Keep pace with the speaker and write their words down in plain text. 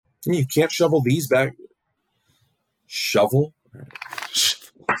You can't shovel these back. Shovel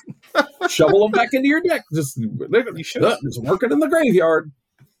them back into your deck. Just working in the graveyard.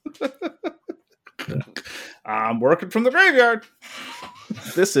 I'm working from the graveyard.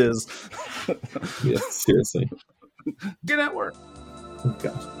 This is. Yeah, seriously. Get at work. Oh,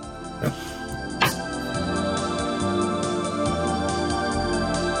 gosh. Yeah.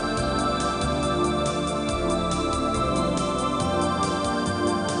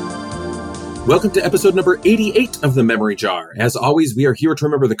 Welcome to episode number 88 of The Memory Jar. As always, we are here to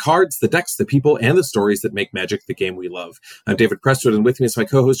remember the cards, the decks, the people, and the stories that make Magic the game we love. I'm David Prestwood, and with me is my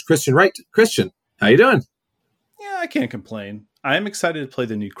co-host, Christian Wright. Christian, how you doing? Yeah, I can't complain. I am excited to play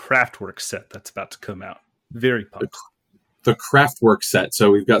the new Craftwork set that's about to come out. Very pumped. The Craftwork set.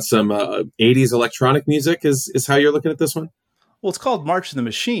 So we've got some 80s electronic music is how you're looking at this one? Well, it's called March of the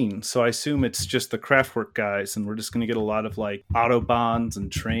Machine, so I assume it's just the Craftwork guys, and we're just going to get a lot of like Autobahns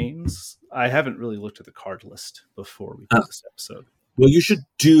and trains. I haven't really looked at the card list before we did this episode. Well, you should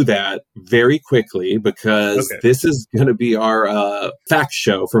do that very quickly because This is going to be our fact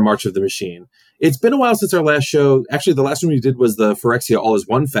show for March of the Machine. It's been a while since our last show. Actually, the last one we did was the Phyrexia All Is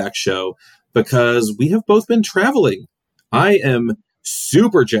One fact show because we have both been traveling. I am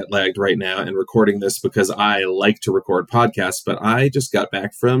super jet lagged right now and recording this because I like to record podcasts, but I just got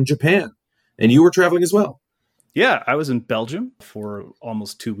back from Japan and you were traveling as well. Yeah, I was in Belgium for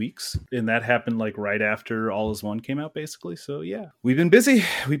almost 2 weeks, and that happened like right after All Is One came out, basically. So yeah, we've been busy.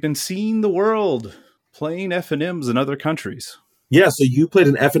 We've been seeing the world, playing FNMs in other countries. Yeah, so you played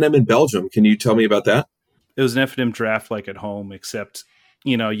an FNM in Belgium. Can you tell me about that? It was an FNM draft like at home, except,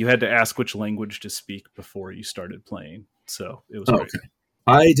 you know, you had to ask which language to speak before you started playing. So it was great. Okay.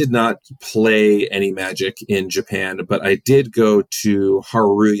 I did not play any Magic in Japan, but I did go to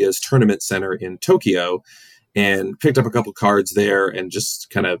Haruya's Tournament Center in Tokyo and picked up a couple cards there and just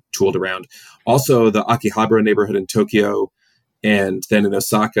kind of tooled around. Also, the Akihabara neighborhood in Tokyo and then in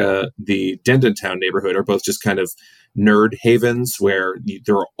Osaka, the Dendentown neighborhood are both just kind of nerd havens where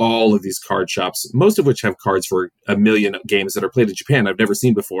there are all of these card shops, most of which have cards for a million games that are played in Japan I've never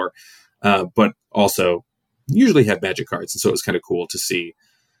seen before, but also usually have Magic cards. And so it was kind of cool to see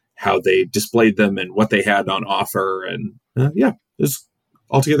how they displayed them and what they had on offer. And it was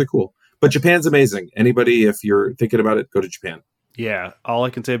altogether cool. But Japan's amazing. Anybody, if you're thinking about it, go to Japan. Yeah, all I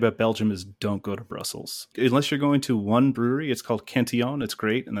can say about Belgium is don't go to Brussels. Unless you're going to one brewery, it's called Cantillon. It's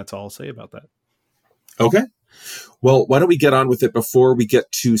great, and that's all I'll say about that. Okay. Well, why don't we get on with it before we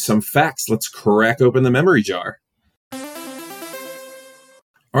get to some facts? Let's crack open the memory jar.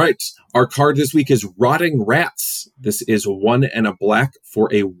 All right, our card this week is Rotting Rats. This is 1 and a black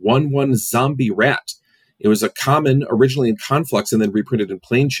for a 1/1 zombie rat. It was a common originally in Conflux and then reprinted in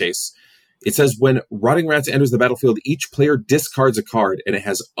Plane Chase. It says when Rotting Rats enters the battlefield, each player discards a card, and it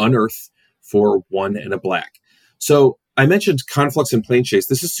has Unearth for 1 and a black. So I mentioned Conflux and Plane Chase.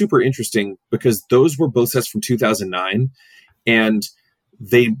 This is super interesting because those were both sets from 2009, and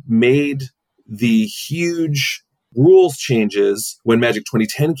they made the huge rules changes when Magic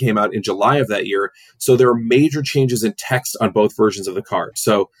 2010 came out in July of that year. So there are major changes in text on both versions of the card.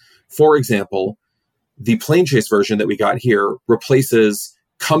 So, for example, the Plane Chase version that we got here replaces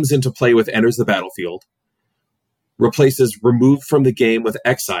comes into play with enters the battlefield, replaces removed from the game with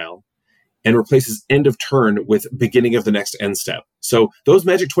exile, and replaces end of turn with beginning of the next end step. So those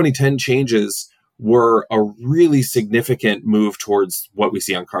Magic 2010 changes were a really significant move towards what we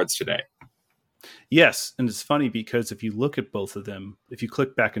see on cards today. Yes, and it's funny because if you look at both of them, if you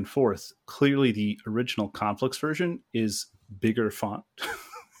click back and forth, clearly the original Conflux version is bigger font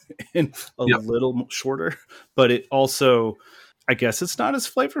and a little shorter, but it also, I guess it's not as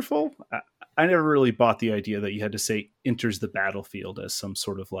flavorful. I never really bought the idea that you had to say enters the battlefield as some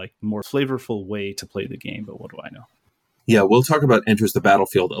sort of like more flavorful way to play the game, but what do I know? Yeah, we'll talk about enters the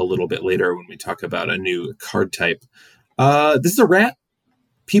battlefield a little bit later when we talk about a new card type. This is a rat.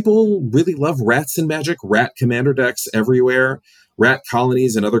 People really love rats in Magic. Rat commander decks everywhere. Rat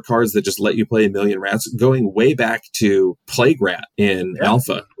colonies and other cards that just let you play a million rats. Going way back to Plague Rat in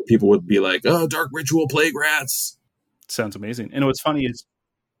Alpha. People would be like, oh, Dark Ritual Plague Rats. Sounds amazing. And what's funny is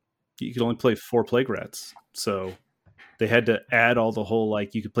you could only play 4 Plague Rats. So they had to add all the whole,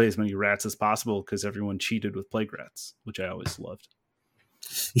 like, you could play as many rats as possible because everyone cheated with Plague Rats, which I always loved.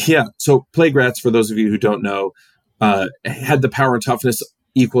 Yeah. So Plague Rats, for those of you who don't know, had the power and toughness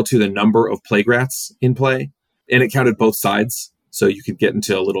equal to the number of Plague Rats in play. And it counted both sides. So you could get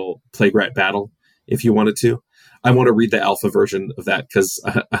into a little Plague Rat battle if you wanted to. I want to read the alpha version of that because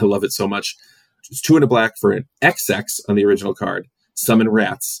I love it so much. It's 2 and a black for an XX on the original card. Summon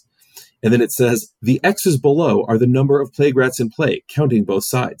rats. And then it says, the X's below are the number of plague rats in play, counting both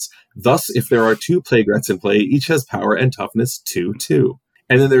sides. Thus, if there are 2 plague rats in play, each has power and toughness 2/2.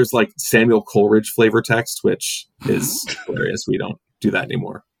 And then there's like Samuel Coleridge flavor text, which is hilarious. We don't do that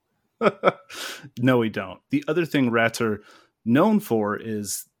anymore. No, we don't. The other thing rats are known for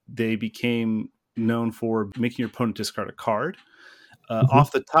is they became known for making your opponent discard a card.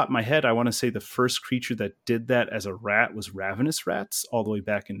 Off the top of my head, I want to say the first creature that did that as a rat was Ravenous Rats all the way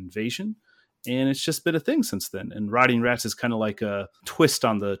back in Invasion. And it's just been a thing since then. And Rotting Rats is kind of like a twist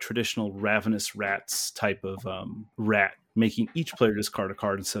on the traditional Ravenous Rats type of rat, making each player discard a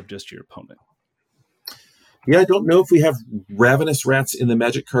card instead of just your opponent. Yeah, I don't know if we have Ravenous Rats in the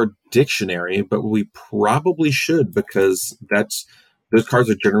Magic card dictionary, but we probably should, because those cards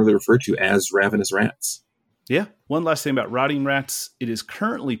are generally referred to as Ravenous Rats. Yeah. One last thing about Rotting Rats. It is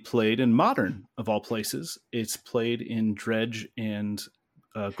currently played in Modern, of all places. It's played in Dredge and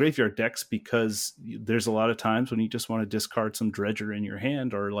Graveyard decks because there's a lot of times when you just want to discard some Dredger in your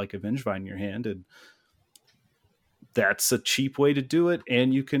hand or like a Vengevine in your hand, and that's a cheap way to do it,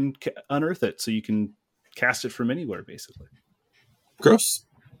 and you can unearth it, so you can cast it from anywhere, basically. Gross.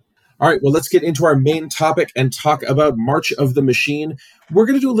 All right, well, let's get into our main topic and talk about March of the Machine. We're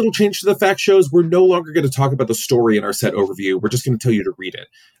going to do a little change to the fact shows. We're no longer going to talk about the story in our set overview. We're just going to tell you to read it.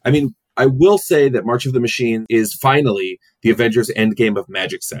 I mean, I will say that March of the Machine is finally the Avengers Endgame of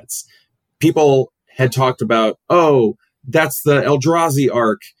Magic sets. People had talked about, oh, that's the Eldrazi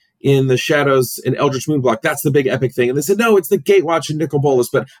arc in the Shadows and Eldritch Moonblock. That's the big epic thing. And they said, no, it's the Gatewatch and Nicol Bolas.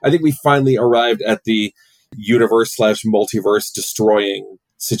 But I think we finally arrived at the universe/multiverse destroying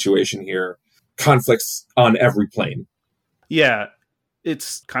situation here. Conflicts on every plane. Yeah,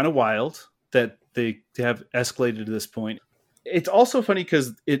 it's kind of wild that they have escalated to this point. It's also funny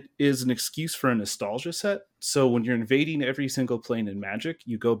because it is an excuse for a nostalgia set. So when you're invading every single plane in Magic,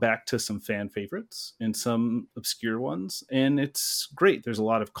 you go back to some fan favorites and some obscure ones, and it's great. There's a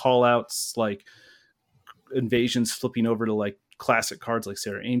lot of call outs, like invasions flipping over to like classic cards like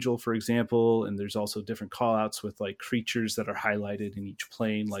Sarah Angel, for example, and there's also different call outs with like creatures that are highlighted in each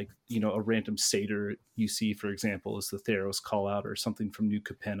plane, like, you know, a random satyr you see, for example, is the Theros call out, or something from New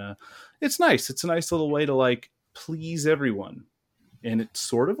Capenna. It's nice. It's a nice little way to like please everyone, and it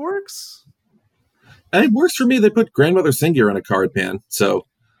sort of works. And it works for me. They put Grandmother Singear on a card, man, so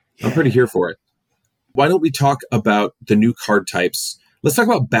yeah. I'm pretty here for it. Why don't we talk about the new card types? Let's talk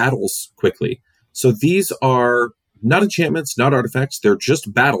about battles quickly. So these are not enchantments, not artifacts. They're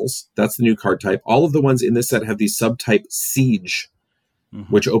just battles. That's the new card type. All of the ones in this set have the subtype Siege,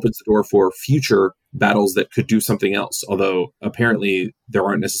 which opens the door for future battles that could do something else, although apparently there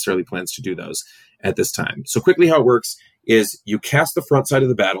aren't necessarily plans to do those at this time. So quickly how it works is you cast the front side of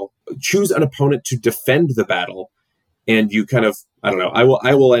the battle, choose an opponent to defend the battle, and you kind of, I don't know,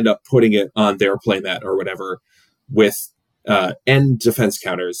 I will end up putting it on their playmat or whatever with end defense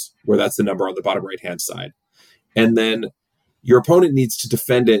counters, where that's the number on the bottom right-hand side. And then your opponent needs to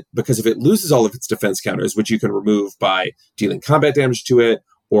defend it, because if it loses all of its defense counters, which you can remove by dealing combat damage to it,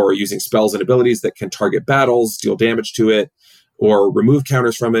 or using spells and abilities that can target battles, deal damage to it, or remove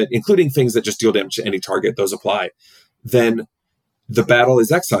counters from it, including things that just deal damage to any target, those apply, then the battle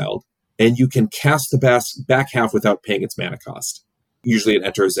is exiled, and you can cast the back half without paying its mana cost. Usually it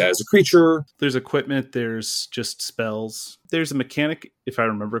enters as a creature. There's equipment, there's just spells. There's a mechanic, if I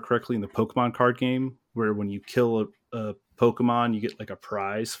remember correctly, in the Pokemon card game, where when you kill a Pokemon, you get like a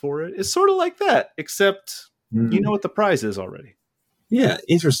prize for it. It's sort of like that, except you know what the prize is already. Yeah,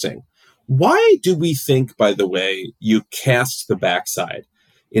 interesting. Why do we think, by the way, you cast the backside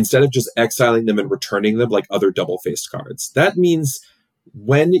instead of just exiling them and returning them like other double-faced cards? That means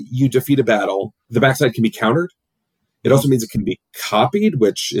when you defeat a battle, the backside can be countered. It also means it can be copied,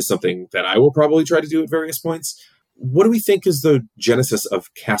 which is something that I will probably try to do at various points. What do we think is the genesis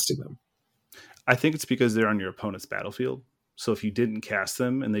of casting them? I think it's because they're on your opponent's battlefield. So if you didn't cast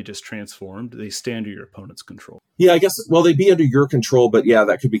them and they just transformed, they stay under your opponent's control. Yeah, I guess, well, they'd be under your control, but yeah,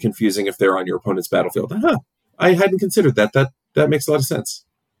 that could be confusing if they're on your opponent's battlefield. I hadn't considered that. That makes a lot of sense.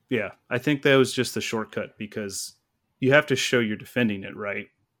 Yeah, I think that was just the shortcut, because you have to show you're defending it, right?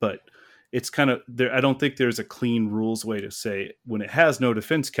 But it's kind of there. I don't think there's a clean rules way to say when it has no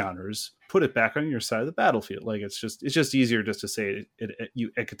defense counters, put it back on your side of the battlefield. Like it's just easier just to say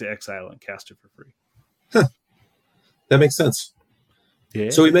you get to exile and cast it for free. Huh. That makes sense. Yeah.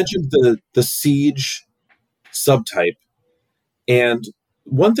 So we mentioned the Siege subtype, and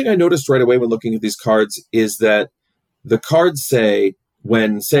one thing I noticed right away when looking at these cards is that the cards say,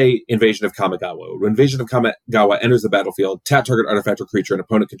 when, say, Invasion of Kamigawa. When Invasion of Kamigawa enters the battlefield, tap target artifact or creature an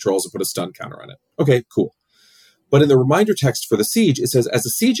opponent controls and put a stun counter on it. Okay, cool. But in the reminder text for the siege, it says, as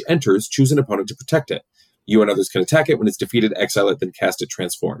the siege enters, choose an opponent to protect it. You and others can attack it. When it's defeated, exile it, then cast it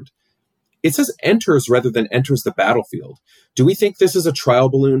transformed. It says enters rather than enters the battlefield. Do we think this is a trial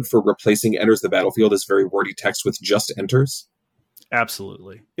balloon for replacing enters the battlefield as very wordy text with just enters?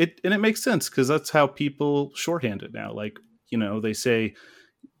 Absolutely. It makes sense because that's how people shorthand it now. Like, they say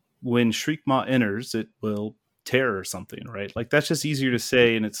when Shriekmaw enters, it will tear or something, right? Like that's just easier to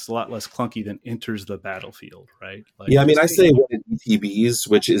say, and it's a lot less clunky than enters the battlefield, right? Like, yeah, I mean, I say when it ETBs,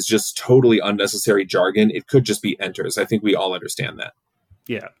 which is just totally unnecessary jargon. It could just be enters. I think we all understand that.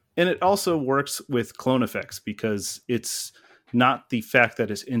 Yeah. And it also works with clone effects because it's not the fact that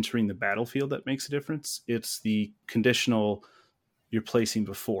it's entering the battlefield that makes a difference. It's the conditional you're placing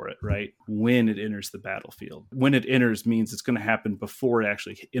before it, right? When it enters the battlefield. When it enters means it's going to happen before it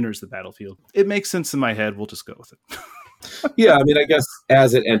actually enters the battlefield. It makes sense in my head. We'll just go with it. Yeah, I mean, I guess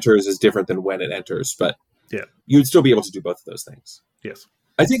as it enters is different than when it enters, but yeah, you'd still be able to do both of those things. Yes.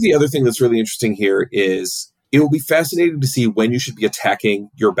 I think the other thing that's really interesting here is it will be fascinating to see when you should be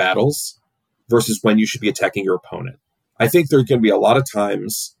attacking your battles versus when you should be attacking your opponent. I think there are going to be a lot of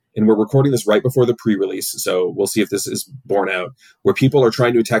times, and we're recording this right before the pre-release, so we'll see if this is borne out, where people are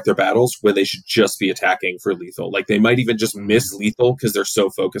trying to attack their battles when they should just be attacking for lethal. Like they might even just miss lethal because they're so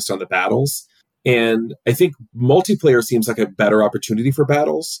focused on the battles. And I think multiplayer seems like a better opportunity for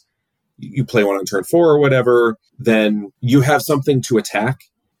battles. You play one on turn 4 or whatever, then you have something to attack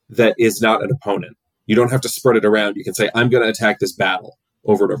that is not an opponent. You don't have to spread it around. You can say, I'm going to attack this battle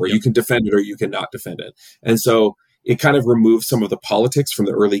over and over. Yep. You can defend it or you cannot defend it. And so it kind of removes some of the politics from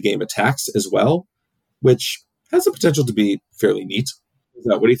the early game attacks as well, which has the potential to be fairly neat.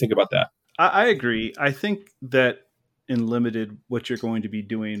 What do you think about that? I agree. I think that in limited, what you're going to be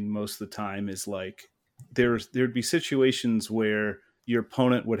doing most of the time is like there'd be situations where your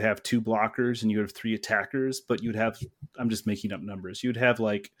opponent would have 2 blockers and you have 3 attackers, but you'd have, I'm just making up numbers, you'd have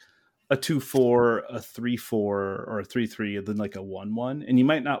like a 2-4, a 3-4, or a 3-3, and then like a 1-1. And you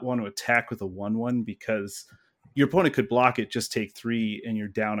might not want to attack with a 1-1 because your opponent could block it, just take 3, and you're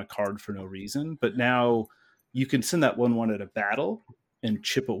down a card for no reason. But now you can send that 1-1 at a battle and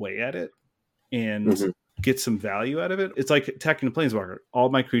chip away at it and get some value out of it. It's like attacking a planeswalker. All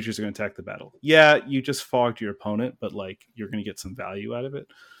my creatures are going to attack the battle. Yeah, you just fogged your opponent, but like you're going to get some value out of it.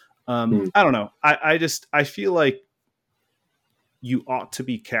 I don't know. I feel like you ought to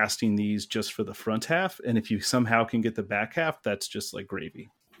be casting these just for the front half. And if you somehow can get the back half, that's just like gravy.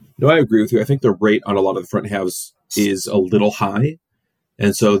 No, I agree with you. I think the rate on a lot of the front halves is a little high.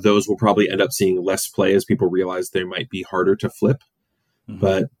 And so those will probably end up seeing less play as people realize they might be harder to flip.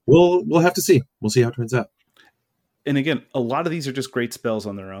 But we'll have to see. We'll see how it turns out. And again, a lot of these are just great spells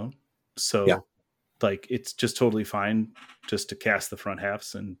on their own. So like it's just totally fine just to cast the front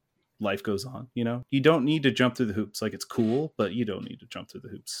halves and life goes on. You don't need to jump through the hoops. Like it's cool, but you don't need to jump through the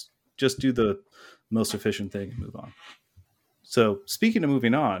hoops. Just do the most efficient thing and move on. So speaking of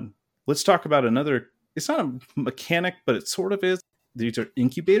moving on, let's talk about another, it's not a mechanic, but it sort of is. These are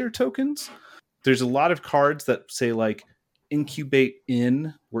incubator tokens. There's a lot of cards that say like incubate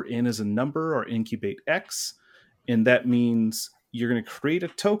in, where in is a number, or incubate X. And that means you're going to create a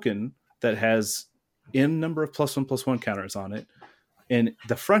token that has n number of +1/+1 counters on it. And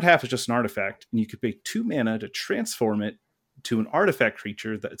the front half is just an artifact. And you could pay 2 mana to transform it to an artifact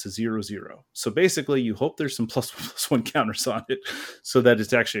creature that's a 0/0. So basically you hope there's some +1/+1 counters on it so that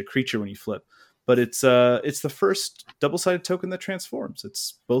it's actually a creature when you flip. But it's the first double-sided token that transforms.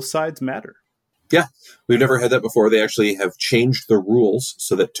 It's both sides matter. Yeah, we've never had that before. They actually have changed the rules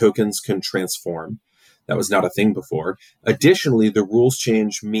so that tokens can transform. That was not a thing before. Additionally, the rules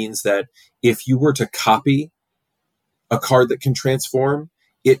change means that if you were to copy a card that can transform,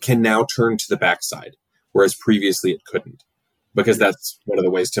 it can now turn to the backside, whereas previously it couldn't, because that's one of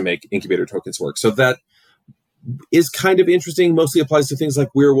the ways to make incubator tokens work. So that is kind of interesting. Mostly applies to things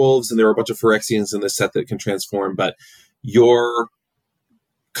like werewolves, and there are a bunch of Phyrexians in this set that can transform, but your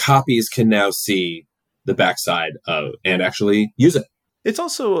copies can now see the backside of and actually use it. It's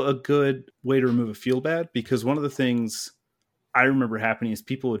also a good way to remove a feel bad, because one of the things I remember happening is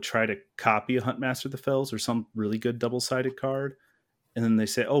people would try to copy a Huntmaster of the Fells or some really good double-sided card, and then they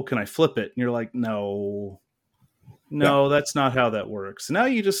say, oh, can I flip it? And you're like, no, that's not how that works. Now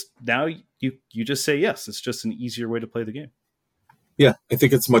you just say yes. It's just an easier way to play the game. Yeah, I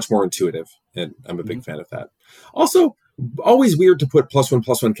think it's much more intuitive, and I'm a big fan of that. Also, always weird to put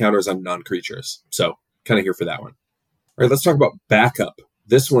 +1/+1 counters on non-creatures. So kind of here for that one. All right, let's talk about backup.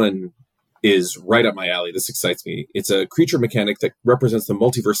 This one is right up my alley. This excites me. It's a creature mechanic that represents the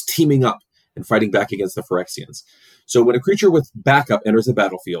multiverse teaming up and fighting back against the Phyrexians. So when a creature with backup enters the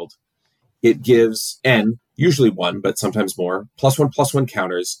battlefield, it gives N. usually one, but sometimes more, +1/+1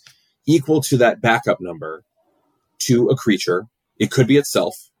 counters equal to that backup number to a creature. It could be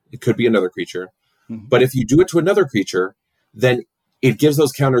itself. It could be another creature. Mm-hmm. But if you do it to another creature, then it gives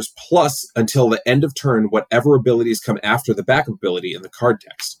those counters plus until the end of turn whatever abilities come after the backup ability in the card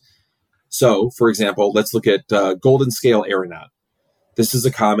text. So, for example, let's look at Golden Scale Aeronaut. This is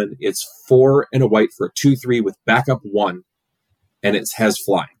a common. It's 4 and a white for a 2/3 with backup 1, and it has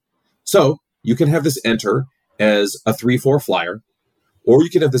flying. So you can have this enter as a 3/4 flyer, or you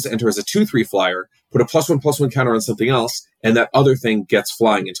can have this enter as a 2/3 flyer, put a +1/+1 counter on something else, and that other thing gets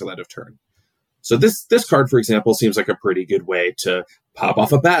flying until end of turn. So this card, for example, seems like a pretty good way to pop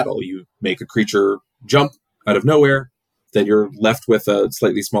off a battle. You make a creature jump out of nowhere, then you're left with a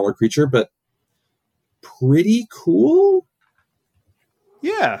slightly smaller creature, but pretty cool.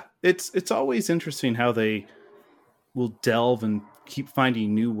 Yeah, it's always interesting how they will delve and keep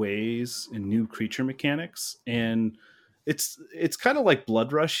finding new ways and new creature mechanics, and it's kind of like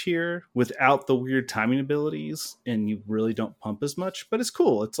Blood Rush here without the weird timing abilities, and you really don't pump as much, but it's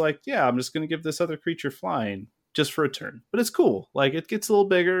cool. It's like, yeah, I'm just going to give this other creature flying just for a turn, but it's cool. Like, it gets a little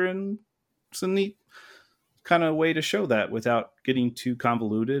bigger, and it's a neat kind of way to show that without getting too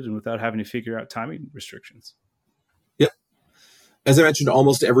convoluted and without having to figure out timing restrictions. Yep. As I mentioned,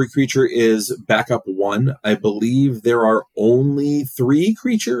 almost every creature is backup 1. I believe there are only 3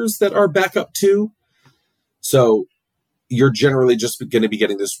 creatures that are backup 2. So you're generally just going to be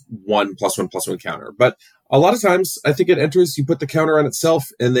getting this 1 +1/+1 counter. But a lot of times, I think it enters, you put the counter on itself,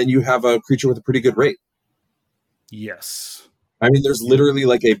 and then you have a creature with a pretty good rate. Yes. I mean, there's literally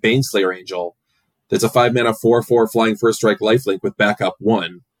like a Baneslayer Angel that's a 5-mana 4/4 flying first strike lifelink with backup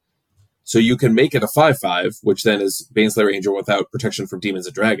 1. So you can make it a 5/5, which then is Baneslayer Angel without protection from demons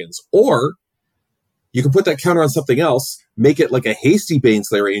and dragons. Or you can put that counter on something else, make it like a hasty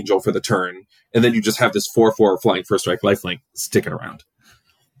Baneslayer Angel for the turn, and then you just have this 4/4 flying first strike lifelink sticking around.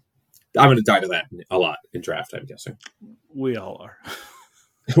 I'm going to die to that a lot in draft, I'm guessing. We all are.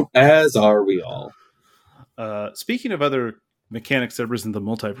 As are we all. Speaking of other mechanics that arisen in the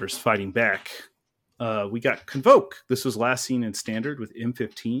multiverse fighting back, we got Convoke. This was last seen in Standard with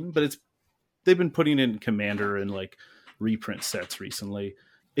M15, but they've been putting it in Commander and like reprint sets recently.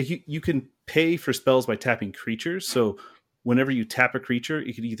 You can pay for spells by tapping creatures. So whenever you tap a creature,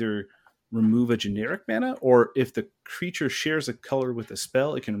 it can either remove a generic mana, or if the creature shares a color with a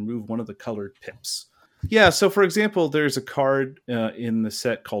spell, it can remove one of the colored pips. Yeah, so for example, there's a card in the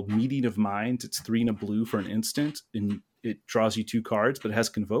set called Meeting of Minds. It's 3 and a blue for an instant, and it draws you 2 cards, but it has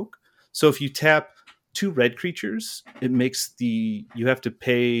Convoke. So if you tap 2 red creatures, it makes you have to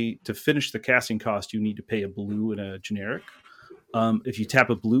pay to finish the casting cost. You need to pay a blue and a generic. If you tap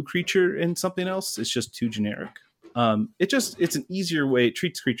a blue creature in something else, it's just 2 generic. It's an easier way. It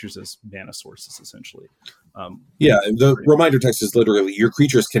treats creatures as mana sources, essentially. The reminder text is literally your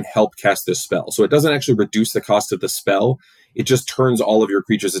creatures can help cast this spell. So it doesn't actually reduce the cost of the spell. It just turns all of your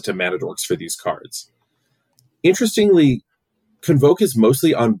creatures into mana dorks for these cards. Interestingly, Convoke is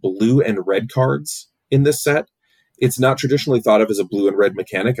mostly on blue and red cards in this set. It's not traditionally thought of as a blue and red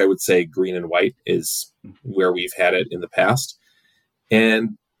mechanic. I would say green and white is where we've had it in the past.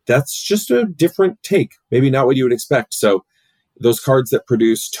 And that's just a different take. Maybe not what you would expect. So those cards that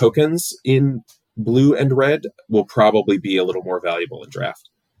produce tokens in blue and red will probably be a little more valuable in draft.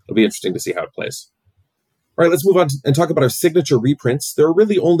 It'll be interesting to see how it plays. All right, let's move on and talk about our signature reprints. There are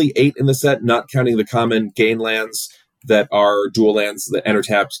really only 8 in the set, not counting the common gain lands that are dual lands that enter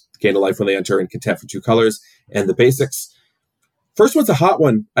tapped, gain a life when they enter, and can tap for 2 colors, and the basics. First one's a hot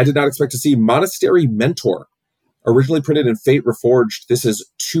one. I did not expect to see Monastery Mentor. Originally printed in Fate Reforged, this is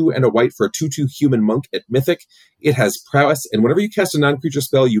 2 and a white for a 2/2 human monk at Mythic. It has prowess, and whenever you cast a non-creature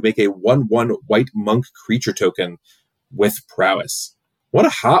spell, you make a 1/1 white monk creature token with prowess. What a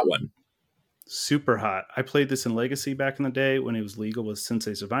hot one. Super hot. I played this in Legacy back in the day when it was legal with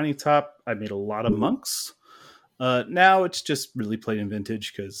Sensei Zavani Top. I made a lot of monks. Now it's just really played in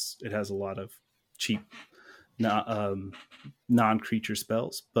Vintage because it has a lot of cheap non-creature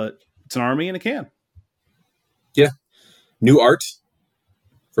spells, but it's an army in a can. Yeah. New art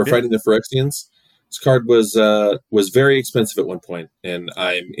for fighting the Phyrexians. This card was very expensive at one point, and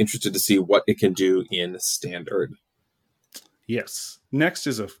I'm interested to see what it can do in Standard. Yes. Next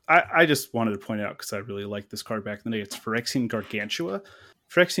is I just wanted to point out because I really liked this card back in the day. It's Phyrexian Gargantua.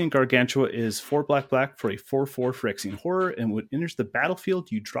 Phyrexian Gargantua is 4 black for a 4/4 Phyrexian horror, and when it enters the battlefield,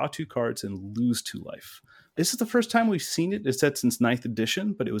 you draw 2 cards and lose 2 life. This is the first time we've seen it. It's set since 9th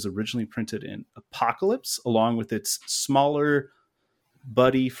edition, but it was originally printed in Apocalypse, along with its smaller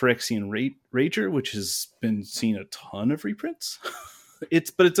buddy Phyrexian Rager, which has been seen a ton of reprints.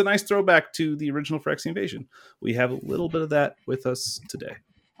 It's a nice throwback to the original Phyrexian Invasion. We have a little bit of that with us today.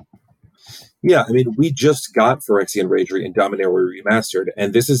 Yeah, I mean, we just got Phyrexian Rager in Dominaria Remastered,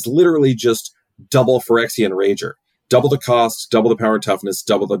 and this is literally just double Phyrexian Rager. Double the cost, double the power and toughness,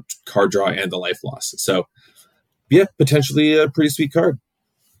 double the card draw, and the life loss. So, yeah, potentially a pretty sweet card.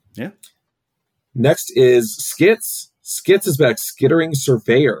 Yeah. Next is Skits. Skits is back. Skittering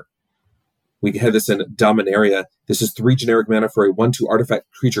Surveyor. We had this in Dominaria. This is 3 generic mana for a 1/2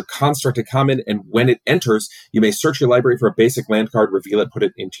 artifact creature construct a common, and when it enters, you may search your library for a basic land card, reveal it, put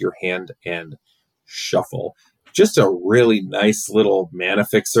it into your hand, and shuffle. Just a really nice little mana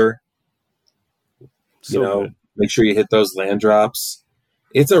fixer. So good. Make sure you hit those land drops.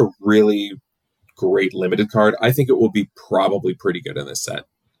 It's a really great limited card. I think it will be probably pretty good in this set.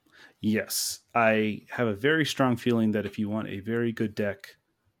 Yes. I have a very strong feeling that if you want a very good deck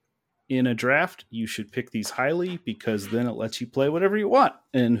in a draft, you should pick these highly, because then it lets you play whatever you want.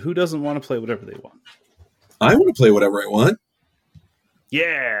 And who doesn't want to play whatever they want? I want to play whatever I want.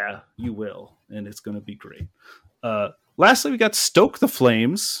 Yeah, you will. And it's going to be great. Lastly, we got Stoke the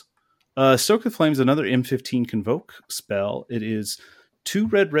Flames. Stoke the Flames, another M15 Convoke spell. It is 2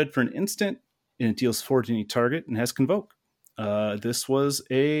 red for an instant, and it deals 4 to any target and has Convoke. This was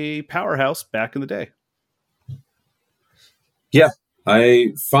a powerhouse back in the day. Yeah,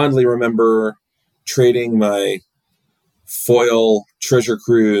 I fondly remember trading my foil Treasure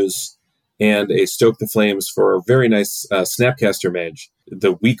Cruise and a Stoke the Flames for a very nice Snapcaster Mage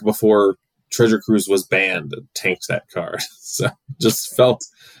the week before Treasure Cruise was banned and tanked that card. So just felt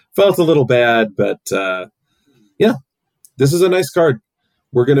a little bad, but yeah, this is a nice card.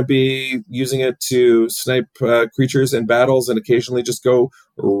 We're going to be using it to snipe creatures in battles and occasionally just go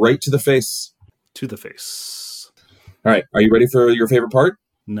right to the face. To the face. All right, are you ready for your favorite part?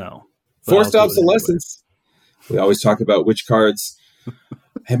 No. Forced obsolescence. Anyway. We always talk about which cards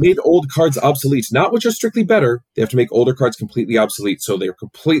have made old cards obsolete. Not which are strictly better. They have to make older cards completely obsolete, so they're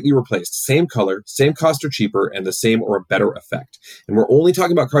completely replaced. Same color, same cost or cheaper, and the same or a better effect. And we're only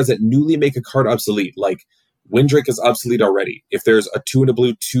talking about cards that newly make a card obsolete, like Windrake is obsolete already. If there's a 2 and a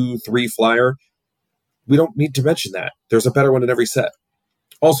blue 2/3 flyer, we don't need to mention that. There's a better one in every set.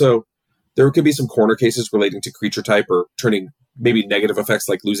 Also, there could be some corner cases relating to creature type or turning maybe negative effects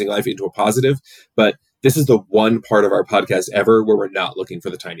like losing life into a positive, but this is the one part of our podcast ever where we're not looking for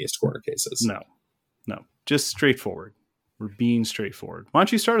the tiniest corner cases. No, just straightforward. We're being straightforward. Why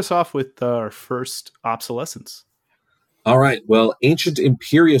don't you start us off with our first obsolescence? All right. Well, Ancient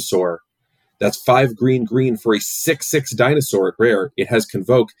Imperiosaur. That's 5 green for a 6/6 dinosaur at rare. It has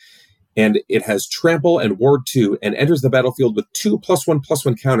Convoke, and it has Trample and Ward 2, and enters the battlefield with 2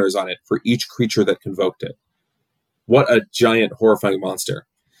 +1/+1 counters on it for each creature that convoked it. What a giant, horrifying monster.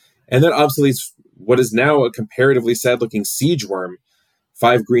 And then obsoletes what is now a comparatively sad-looking Siege Worm,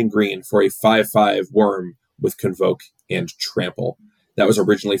 5 green for a 5/5 worm with Convoke and Trample. That was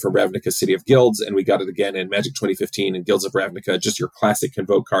originally from Ravnica City of Guilds, and we got it again in Magic 2015 and Guilds of Ravnica, just your classic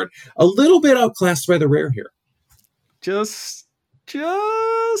Convoke card. A little bit outclassed by the rare here. Just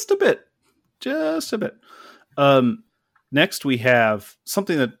a bit. Just a bit. Next, we have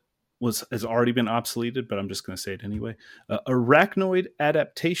something that has already been obsoleted, but I'm just going to say it anyway. Arachnoid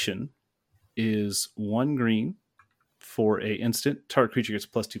Adaptation is 1 green for a instant. Target creature gets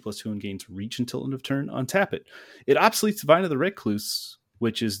 +2/+2 and gains reach until end of turn. Untap it. It obsoletes Divine of the Recluse,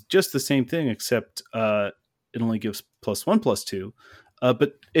 which is just the same thing, except it only gives +1/+2.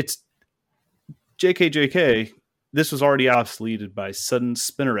 But it's JK. This was already obsoleted by Sudden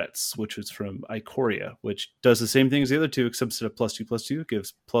Spinnerets, which was from Ikoria, which does the same thing as the other two, except instead of +2/+2, it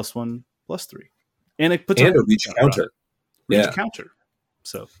gives +1/+3. And it puts a reach counter. Counter.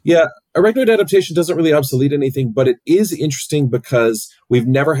 So yeah, Arachnoid Adaptation doesn't really obsolete anything, but it is interesting because we've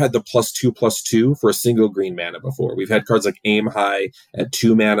never had the +2/+2 for a single green mana before. We've had cards like Aim High at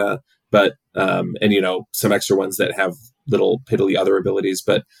 2 mana, but and some extra ones that have little piddly other abilities,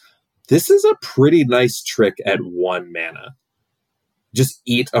 but this is a pretty nice trick at 1 mana. Just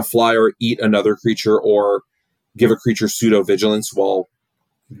eat a flyer, eat another creature, or give a creature pseudo vigilance while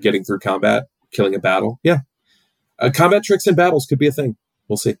getting through combat, killing a battle. Yeah. Combat tricks in battles could be a thing.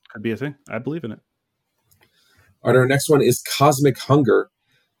 We'll see. Could be a thing. I believe in it. All right, our next one is Cosmic Hunger.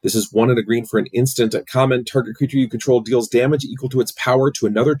 This is 1 and a green for an instant. A common target creature you control deals damage equal to its power to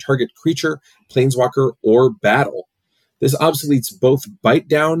another target creature, planeswalker, or battle. This obsoletes both Bite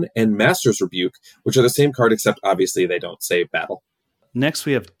Down and Master's Rebuke, which are the same card, except obviously they don't say battle. Next,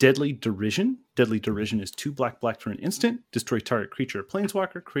 we have Deadly Derision. Deadly Derision is 2 black for an instant. Destroy target creature or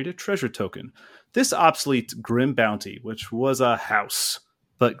planeswalker. Create a treasure token. This obsoletes Grim Bounty, which was a house.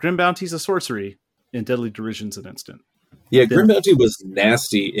 But Grim Bounty is a sorcery, and Deadly Derision's an instant. Yeah, Grim Bounty was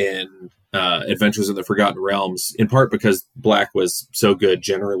nasty in Adventures in the Forgotten Realms, in part because black was so good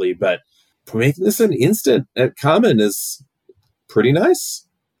generally, but making this an instant at common is pretty nice.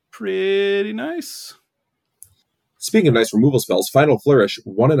 Pretty nice. Speaking of nice removal spells, Final Flourish,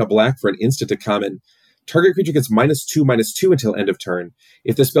 1 and a black for an instant at common. Target creature gets -2/-2 until end of turn.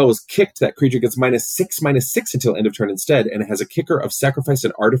 If the spell was kicked, that creature gets -6/-6 until end of turn instead, and it has a kicker of sacrifice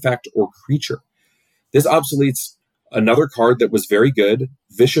an artifact or creature. This obsoletes another card that was very good,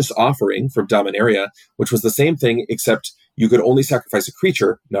 Vicious Offering from Dominaria, which was the same thing, except you could only sacrifice a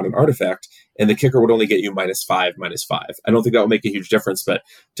creature, not an artifact, and the kicker would only get you -5/-5. I don't think that would make a huge difference, but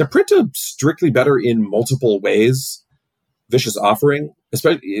to print a strictly better in multiple ways, Vicious Offering,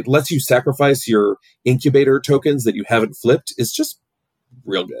 especially it lets you sacrifice your incubator tokens that you haven't flipped, is just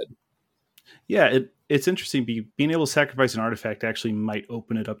real good. Yeah, it's interesting. Being able to sacrifice an artifact actually might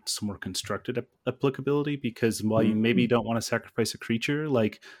open it up to some more constructed applicability, because while you maybe don't want to sacrifice a creature,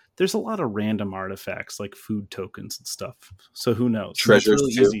 like there's a lot of random artifacts like food tokens and stuff. So who knows? Treasures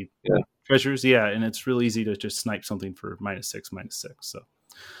really too. Easy. Yeah. Treasures, yeah, and it's really easy to just snipe something for -6/-6. So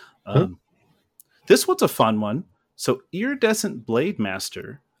this one's a fun one. So Iridescent Blade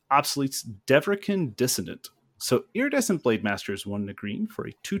Master obsoletes Devrakan Dissonant. So Iridescent Blade Master is 1 and a green for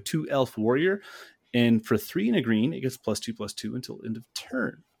a 2/2 elf warrior. And for 3 and a green, it gets +2/+2 until end of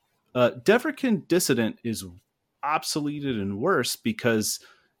turn. Devrakan Dissonant is obsoleted and worse because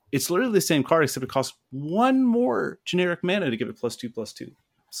it's literally the same card, except it costs 1 more generic mana to give it +2/+2.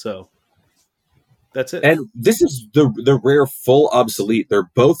 So that's it. And this is the rare full obsolete. They're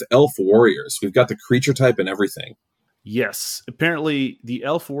both elf warriors. We've got the creature type and everything. Yes. Apparently, the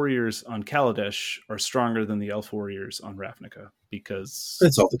elf warriors on Kaladesh are stronger than the elf warriors on Ravnica because...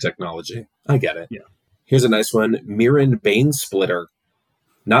 It's all the technology. I get it. Yeah. Here's a nice one. Mirren Bane Splitter.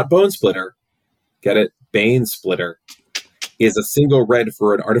 Not Bone Splitter. Get it? Bane Splitter. Is a single red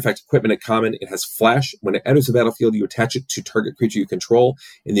for an artifact equipment at common. It has flash. When it enters the battlefield, you attach it to target creature you control,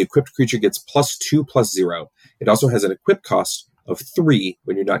 and the equipped creature gets +2/+0. It also has an equip cost of 3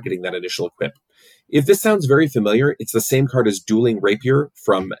 when you're not getting that initial equip. If this sounds very familiar, it's the same card as Dueling Rapier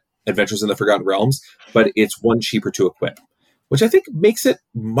from Adventures in the Forgotten Realms, but it's 1 cheaper to equip, which I think makes it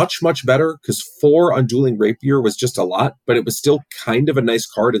much, much better, because 4 on Dueling Rapier was just a lot, but it was still kind of a nice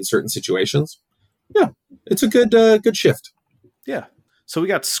card in certain situations. Yeah, it's a good shift. Yeah. So we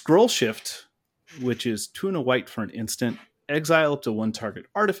got Scroll Shift, which is 2 and a white for an instant. Exile up to 1 target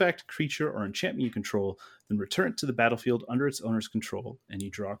artifact, creature, or enchantment you control, then return it to the battlefield under its owner's control, and you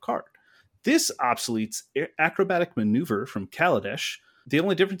draw a card. This obsoletes Acrobatic Maneuver from Kaladesh. The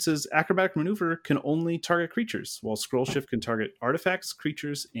only difference is Acrobatic Maneuver can only target creatures, while Scroll Shift can target artifacts,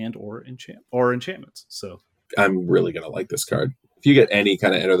 creatures, and or enchantments. So I'm really going to like this card. If you get any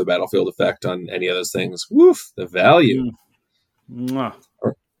kind of enter the battlefield effect on any of those things, woof, the value. Mwah.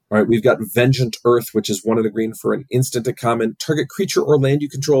 All right, we've got Vengeant Earth, which is 1 and a green for an instant at common. Target creature or land you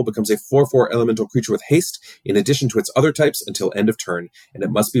control becomes a 4/4 elemental creature with haste, in addition to its other types until end of turn, and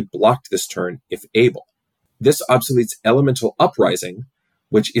it must be blocked this turn if able. This obsoletes Elemental Uprising,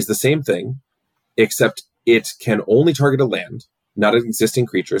 which is the same thing, except it can only target a land, not an existing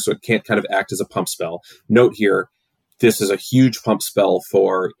creature, so it can't kind of act as a pump spell. Note here, this is a huge pump spell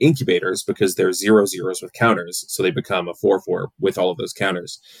for incubators because they're 0/0s with counters, so they become a 4/4 with all of those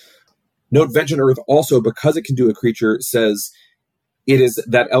counters. Note Vengeant Earth also, because it can do a creature, says it is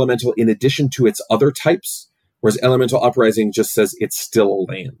that elemental in addition to its other types, whereas Elemental Uprising just says it's still a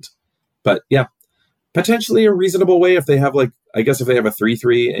land. But yeah, potentially a reasonable way if they have I guess if they have a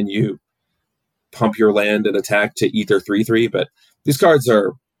 3/3 and you pump your land and attack to eat their 3/3, but these cards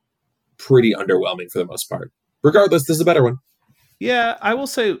are pretty underwhelming for the most part. Regardless, this is a better one. Yeah, I will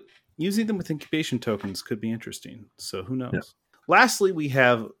say using them with incubation tokens could be interesting. So who knows? Yeah. Lastly, we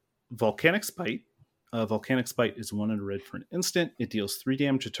have Volcanic Spite. Volcanic Spite is 1 and a red for an instant. It deals 3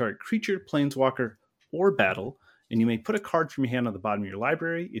 damage to target creature, planeswalker, or battle. And you may put a card from your hand on the bottom of your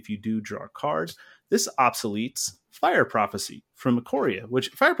library. If you do, draw a card. This obsoletes Fire Prophecy from Ikoria, which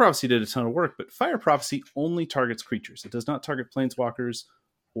Fire Prophecy did a ton of work, but Fire Prophecy only targets creatures. It does not target planeswalkers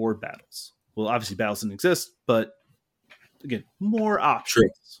or battles. Well, obviously battles didn't exist, but again, more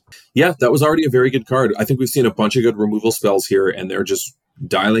options. True. Yeah, that was already a very good card. I think we've seen a bunch of good removal spells here, and they're just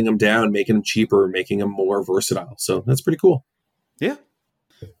dialing them down, making them cheaper, making them more versatile. So that's pretty cool. Yeah.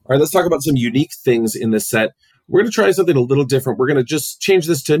 All right, let's talk about some unique things in this set. We're going to try something a little different. We're going to just change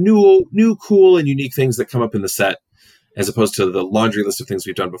this to new, cool, and unique things that come up in the set, as opposed to the laundry list of things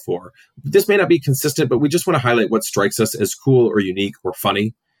we've done before. This may not be consistent, but we just want to highlight what strikes us as cool or unique or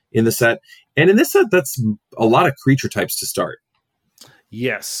funny in the set. And in this set, that's a lot of creature types to start.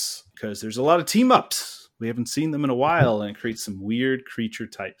 Yes, because there's a lot of team ups. We haven't seen them in a while, and it creates some weird creature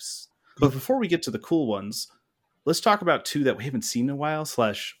types. But before we get to the cool ones, let's talk about two that we haven't seen in a while /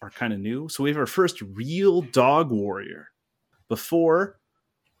 are kind of new. So we have our first real dog warrior. Before,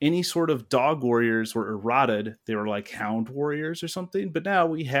 any sort of dog warriors were errated. They were like hound warriors or something. But now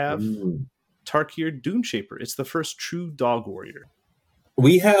we have Tarkir Duneshaper. It's the first true dog warrior.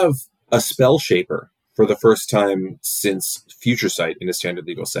 We have a Spell Shaper for the first time since Future Sight in a standard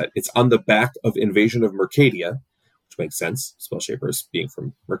legal set. It's on the back of Invasion of Mercadia, which makes sense. Spell Shapers being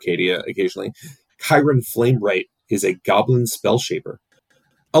from Mercadia occasionally. Chiron Flamebright is a Goblin Spell Shaper.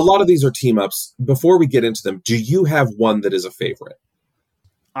 A lot of these are team-ups. Before we get into them, do you have one that is a favorite?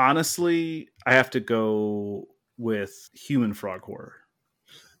 Honestly, I have to go with Human Frog Horror.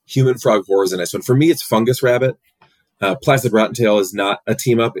 Human Frog Horror is a nice one. For me, it's Fungus Rabbit. Placid Rottentail is not a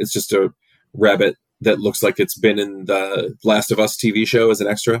team-up. It's just a rabbit that looks like it's been in the Last of Us TV show as an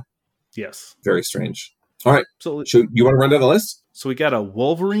extra. Yes. Very strange. All right. So you want to run down the list? So we got a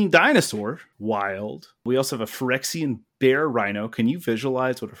Wolverine Dinosaur, wild. We also have a Phyrexian Bear Rhino. Can you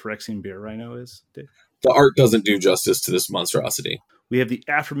visualize what a Phyrexian Bear Rhino is, Dave? The art doesn't do justice to this monstrosity. We have the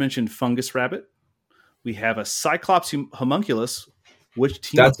aforementioned Fungus Rabbit. We have a Cyclops Homunculus. Which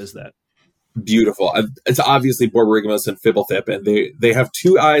team-up is that? Beautiful. It's obviously Borborygmus and Fibblethip, and they have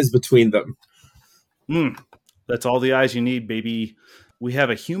two eyes between them. That's all the eyes you need, baby. We have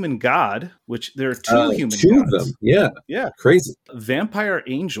a human god, which there are two human two gods. Of them. Yeah. Crazy. Vampire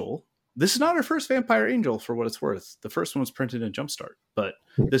Angel. This is not our first Vampire Angel, for what it's worth. The first one was printed in Jumpstart, but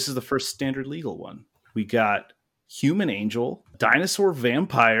this is the first standard legal one. We got Human Angel, Dinosaur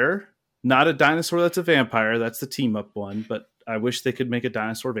Vampire. Not a dinosaur that's a vampire. That's the team-up one, but I wish they could make a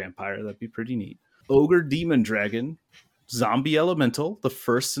dinosaur vampire. That'd be pretty neat. Ogre Demon Dragon, Zombie Elemental, the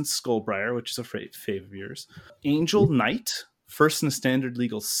first since Skullbriar, which is a fave of yours. Angel Knight, first in the standard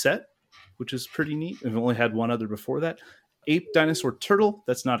legal set, which is pretty neat. We've only had one other before that. Ape Dinosaur Turtle,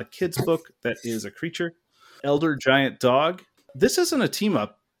 that's not a kid's book. That is a creature. Elder Giant Dog. This isn't a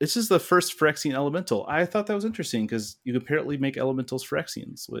team-up. This is the first Phyrexian Elemental. I thought that was interesting because you can apparently make Elementals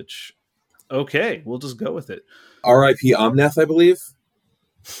Phyrexians, which... Okay, we'll just go with it. R.I.P. Omnath, I believe.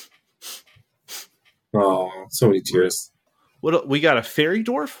 Oh, so many tears. We got a Fairy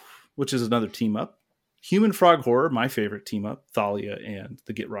Dwarf, which is another team up. Human Frog Horror, my favorite team up. Thalia and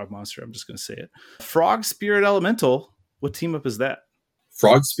the Gitrog Monster. I'm just going to say it. Frog Spirit Elemental. What team up is that?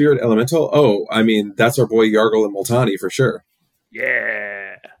 Frog Spirit Elemental? Oh, I mean, that's our boy Yargle and Multani for sure.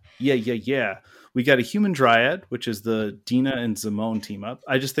 Yeah. We got a Human Dryad, which is the Dina and Zimone team up.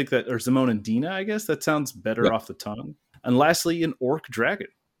 I just think that, or Zimone and Dina, I guess, that sounds better off the tongue. And lastly, an Orc Dragon.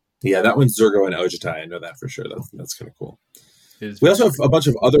 Yeah, that one's Zergo and Ojutai. I know that for sure. That's kind of cool. We also have a bunch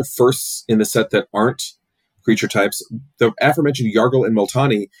of other firsts in the set that aren't creature types. The aforementioned Yargle and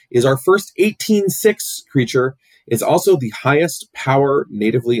Multani is our first 18/6 creature. It's also the highest power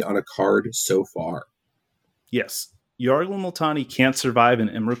natively on a card so far. Yes. Yargle and Multani can't survive an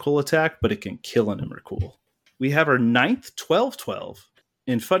Emrakul attack, but it can kill an Emrakul. We have our 9th 12/12.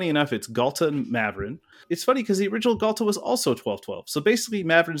 And funny enough, it's Galta and Mavrin. It's funny because the original Galta was also 12/12. So basically,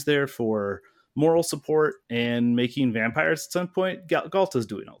 Mavrin's there for moral support and making vampires at some point. Galta's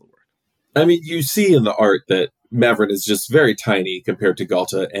doing all the work. I mean, you see in the art that Mavrin is just very tiny compared to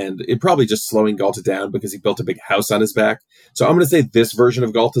Galta, and it probably just slowing Galta down because he built a big house on his back. So I'm going to say this version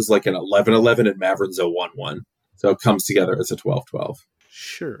of Galta is like an 11/11 and Mavrin's a 1/1. So it comes together as a 12/12.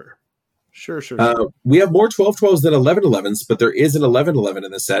 Sure. We have more 12/12s than 11/11s, but there is an 11/11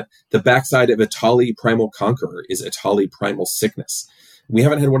 in the set. The backside of Etali Primal Conqueror is Etali Primal Sickness. We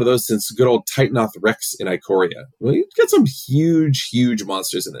haven't had one of those since good old Titanoth Rex in Ikoria. We got some huge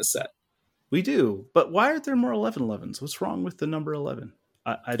monsters in this set. We do, but why aren't there more 11/11s? What's wrong with the number 11?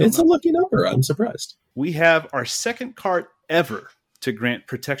 I don't It's know. a lucky number. I'm surprised. We have our second card ever to grant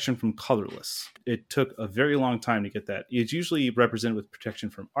protection from colorless. It took a very long time to get that. It's usually represented with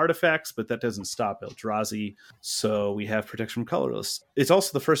protection from artifacts, but that doesn't stop Eldrazi. So we have protection from colorless. It's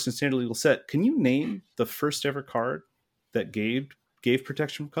also the first in standard legal set. Can you name the first ever card that gave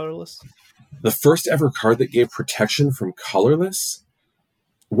protection from colorless? The first ever card that gave protection from colorless?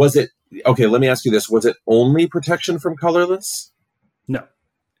 Was it... Okay, let me ask you this. Was it only protection from colorless? No.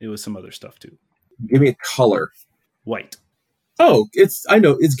 It was some other stuff too. Give me a color. White. Oh, I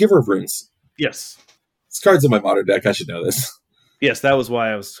know. It's Giver of Runes. Yes. This card's in my modern deck. I should know this. Yes, that was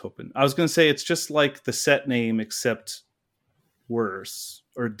why I was hoping. I was going to say it's just like the set name, except worse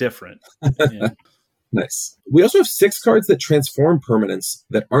or different. Yeah. Nice. We also have 6 cards that transform permanents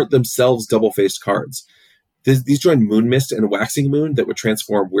that aren't themselves double-faced cards. These join Moon Mist and Waxing Moon that would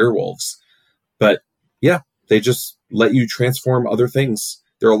transform werewolves. But yeah, they just let you transform other things.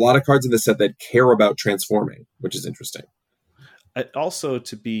 There are a lot of cards in this set that care about transforming, which is interesting. Also,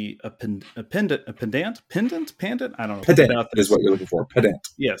 to be a pendant. I don't know. Pedant is what you're looking for. Pedant.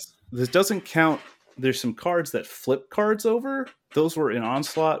 Yes. This doesn't count. There's some cards that flip cards over. Those were in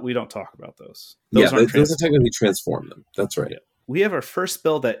Onslaught. We don't talk about those. Those doesn't technically transform them. That's right. Yeah. We have our first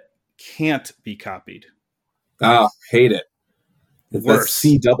spell that can't be copied. Hate it. That's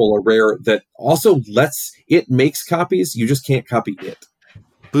C double, a rare that also makes copies. You just can't copy it.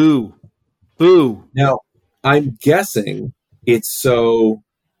 Boo. Now, I'm guessing it's so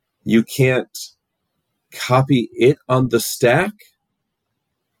you can't copy it on the stack.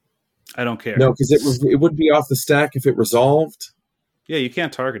 I don't care. No, because it would be off the stack if it resolved. Yeah, you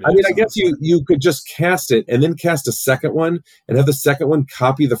can't target it. I mean, I guess you could just cast it and then cast a second one and have the second one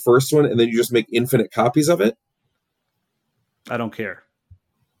copy the first one, and then you just make infinite copies of it. I don't care.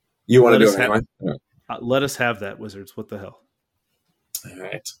 You want to do it anyway? Let us have that, Wizards. What the hell? All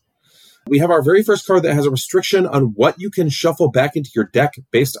right. We have our very first card that has a restriction on what you can shuffle back into your deck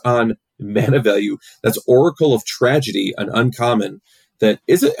based on mana value. That's Oracle of Tragedy, an uncommon that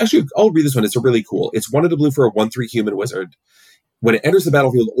is actually, I'll read this one. It's a really cool. It's 1 and a blue for a 1/3 human wizard. When it enters the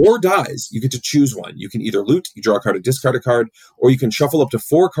battlefield or dies, you get to choose one. You can either loot, you draw a card and discard a card, or you can shuffle up to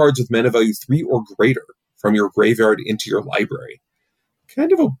 4 cards with mana value 3 or greater from your graveyard into your library.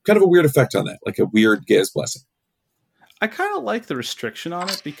 Kind of a weird effect on that, like a weird Gaea's Blessing. I kind of like the restriction on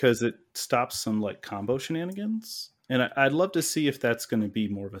it because it stops some like combo shenanigans, and I'd love to see if that's going to be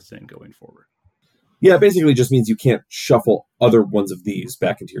more of a thing going forward. Yeah, it basically just means you can't shuffle other ones of these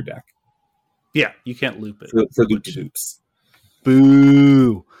back into your deck. Yeah, you can't loop it. For loop-de-loops.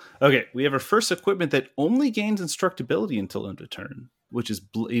 Boo! Okay, we have our first equipment that only gains instructability until end of turn, which is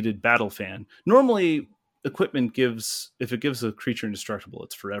Bladed Battle Fan. Normally, equipment if it gives a creature indestructible,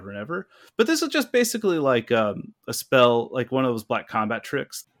 it's forever and ever. But this is just basically like a spell, like one of those black combat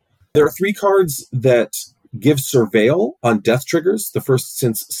tricks. There are 3 cards that give Surveil on death triggers. The first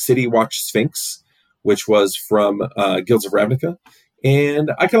since City Watch Sphinx, which was from Guilds of Ravnica.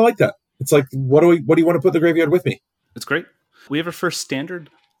 And I kind of like that. It's like, what do you want to put in the graveyard with me? It's great. We have our first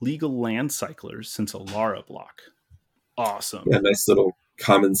standard legal land cyclers since Alara block. Awesome. Yeah, nice little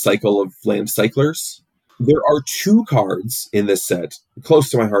common cycle of land cyclers. There are 2 cards in this set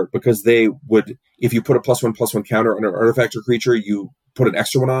close to my heart because they would, if you put a +1/+1 counter on an artifact or creature, you put an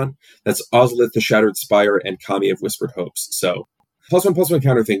extra one on. That's Ozolith, the Shattered Spire, and Kami of Whispered Hopes. So +1/+1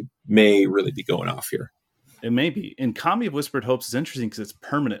 counter thing may really be going off here. It may be. And Kami of Whispered Hopes is interesting because it's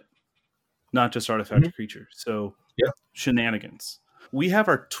permanent, not just artifact or creature. So shenanigans. We have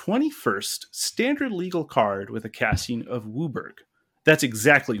our 21st standard legal card with a casting of Wooburg. That's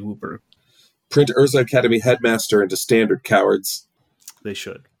exactly Wooburg. Print Urza Academy Headmaster into standard, cowards. They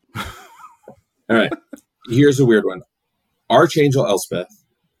should. All right. Here's a weird one. Archangel Elspeth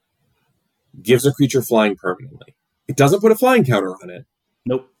gives a creature flying permanently. It doesn't put a flying counter on it.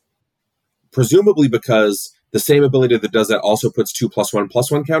 Nope. Presumably because the same ability that does that also puts 2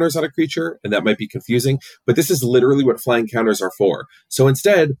 +1/+1 counters on a creature, and that might be confusing. But this is literally what flying counters are for. So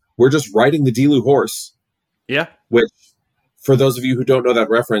instead, we're just riding the Dilu horse. Yeah. Which, for those of you who don't know that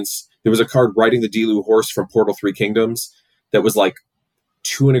reference, there was a card riding the Dilu horse from Portal 3 Kingdoms that was like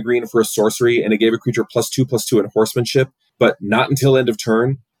 2 and a green for a sorcery, and it gave a creature +2/+2 and horsemanship, but not until end of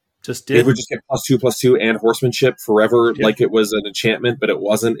turn. Just did. It would just get +2/+2 and horsemanship forever, like it was an enchantment, but it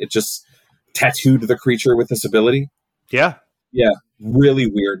wasn't. It just tattooed the creature with this ability. Yeah. Yeah. Really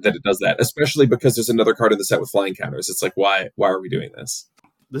weird that it does that, especially because there's another card in the set with flying counters. It's like, why are we doing this?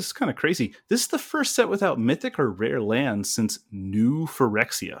 This is kind of crazy. This is the first set without mythic or rare lands since New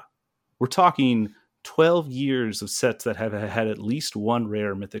Phyrexia. We're talking 12 years of sets that have had at least one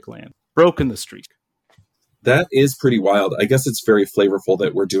rare mythic land. Broken the streak. That is pretty wild. I guess it's very flavorful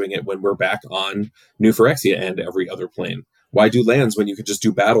that we're doing it when we're back on New Phyrexia and every other plane. Why do lands when you could just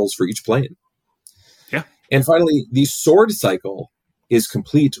do battles for each plane? Yeah. And finally, the sword cycle is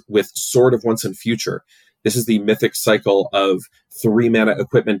complete with Sword of Once and Future. This is the mythic cycle of 3 mana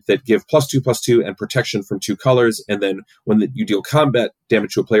equipment that give +2/+2 and protection from 2 colors. And then when you deal combat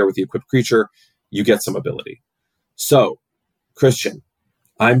damage to a player with the equipped creature, you get some ability. So, Christian,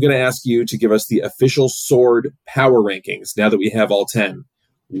 I'm going to ask you to give us the official sword power rankings now that we have all 10.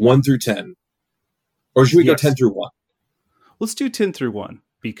 1 through 10. Or should we go 10 through 1? Let's do 10 through 1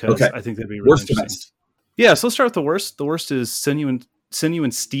 because I think that'd be really worst interesting. to best. Yeah, so let's start with the worst. The worst is Sinew and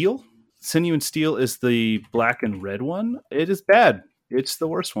Steel. Sinew and Steel is the black and red one. It is bad. It's the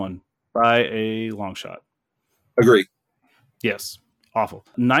worst one by a long shot. Agree. Yes, awful.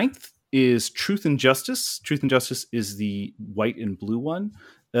 9th is Truth and Justice. Truth and Justice is the white and blue one.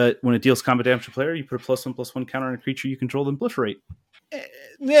 When it deals combat damage to a player, you put a +1/+1 counter on a creature you control, then proliferate.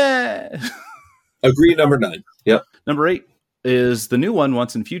 Yeah. Agree, number 9. Yep. Number 8 is the new one,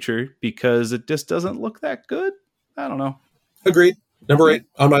 Once and Future, because it just doesn't look that good. I don't know. Agreed. Number 8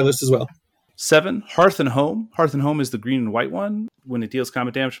 on my list as well. 7, Hearth and Home. Hearth and Home is the green and white one. When it deals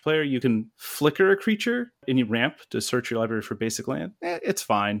combat damage to player, you can flicker a creature and you ramp to search your library for basic land. It's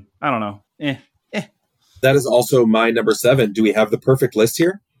fine. I don't know. That is also my number 7. Do we have the perfect list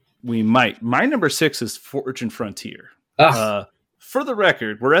here? We might. My number 6 is Forge and Frontier. For the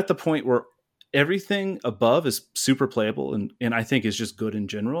record, we're at the point where everything above is super playable and I think is just good in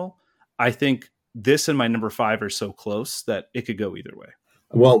general. I think this and my number 5 are so close that it could go either way.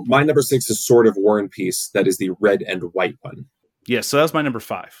 Well, my number 6 is Sword of War and Peace. That is the red and white one. Yeah, so that was my number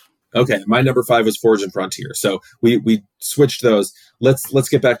 5. Okay, my number 5 was Forge and Frontier. So we switched those. Let's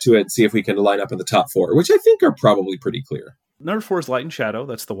get back to it and see if we can line up in the top 4, which I think are probably pretty clear. Number 4 is Light and Shadow.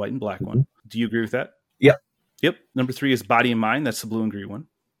 That's the white and black one. Do you agree with that? Yep. Yep. Number 3 is Body and Mind. That's the blue and green one.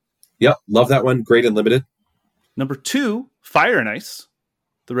 Yep, love that one. Great and limited. Number 2, Fire and Ice,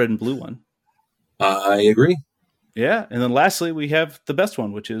 the red and blue one. I agree. Yeah, and then lastly, we have the best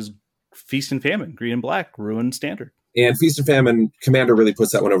one, which is Feast and Famine, green and black, Ruin Standard. And Feast and Famine, Commander really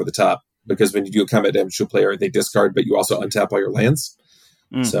puts that one over the top, because when you do a combat damage to a player, they discard, but you also untap all your lands.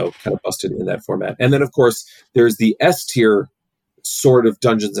 So kind of busted in that format. And then, of course, there's the S tier Sword of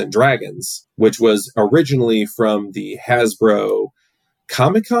Dungeons and Dragons, which was originally from the Hasbro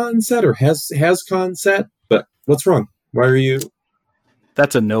Comic-Con set or HasCon set. But what's wrong? Why are you...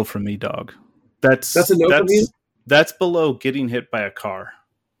 That's a no from me, dog. That's a no from you? That's below getting hit by a car.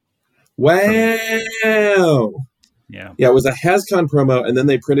 Wow. Yeah. Yeah, it was a HasCon promo, and then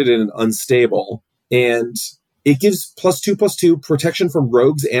they printed it in Unstable. And it gives +2/+2 protection from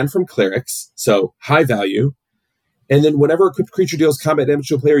rogues and from clerics. So high value. And then whenever a creature deals combat damage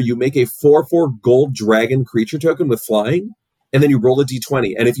to a player, you make a 4/4 gold dragon creature token with flying. And then you roll a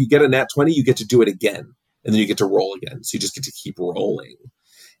d20. And if you get a nat 20, you get to do it again. And then you get to roll again. So you just get to keep rolling.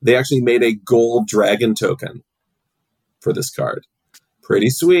 They actually made a gold dragon token for this card.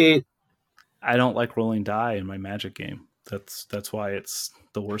 Pretty sweet. I don't like rolling die in my Magic game. That's why it's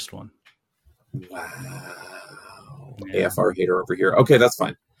the worst one. Wow. Yeah. AFR hater over here. Okay, that's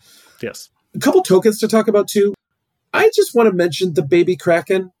fine. Yes. A couple tokens to talk about, too. I just want to mention the baby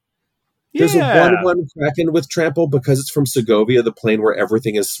Kraken. There's a 1/1 Kraken with trample because it's from Segovia, the plane where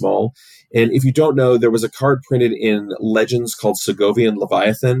everything is small. And if you don't know, there was a card printed in Legends called Segovian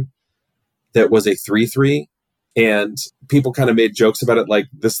Leviathan that was a 3/3. And people kind of made jokes about it like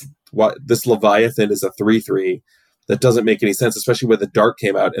this Leviathan is a 3/3. That doesn't make any sense, especially when the Dark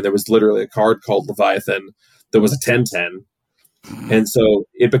came out and there was literally a card called Leviathan that was a 10/10. And so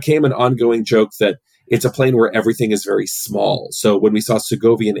it became an ongoing joke that it's a plane where everything is very small. So when we saw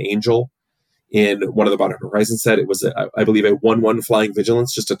Segovian Angel in one of the Modern Horizon set, it was, I believe, a 1/1 Flying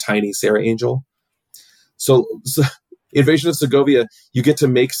Vigilance, just a tiny Sarah Angel. So Invasion of Segovia, you get to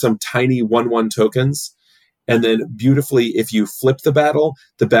make some tiny 1/1 tokens. And then beautifully, if you flip the battle,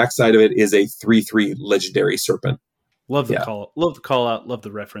 the backside of it is a 3/3 Legendary Serpent. Love the call out. Love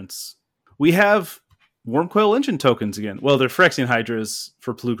the reference. We have Wormcoil Engine tokens again. Well, they're Phyrexian Hydras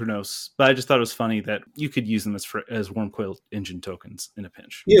for Polukranos, but I just thought it was funny that you could use them as Wormcoil Engine tokens in a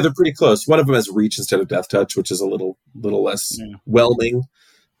pinch. Yeah, they're pretty close. One of them has Reach instead of Death Touch, which is a little less whelming.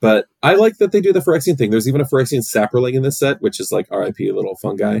 But I like that they do the Phyrexian thing. There's even a Phyrexian Saproling in this set, which is like RIP, little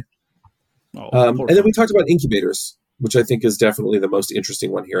fun guy. And then we talked about Incubators, which I think is definitely the most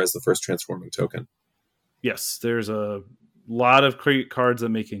interesting one here as the first transforming token. Yes, there's a lot of cards that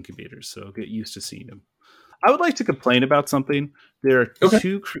make Incubators, so get used to seeing them. I would like to complain about something. There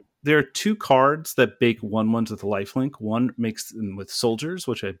are two cards that bake 1/1s with lifelink. One makes them with soldiers,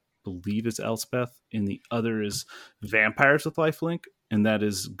 which I believe is Elspeth, and the other is vampires with lifelink, and that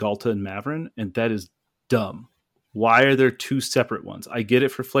is Galta and Mavrin, and that is dumb. Why are there two separate ones? I get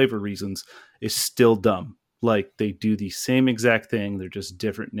it for flavor reasons. It's still dumb. Like, they do the same exact thing. They're just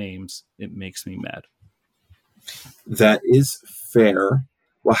different names. It makes me mad. That is fair.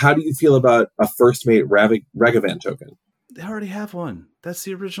 Well, how do you feel about a First Mate Ragavan token? They already have one. That's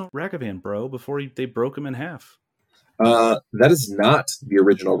the original Ragavan, bro, before they broke him in half. That is not the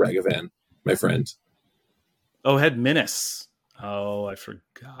original Ragavan, my friend. Oh, it had Menace. Oh, I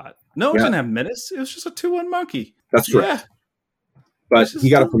forgot. No, it didn't have Menace. It was just a 2/1 monkey. That's correct. Yeah. But he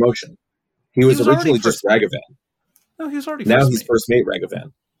got a promotion. He was originally just Ragavan. No, he was already now he's First Mate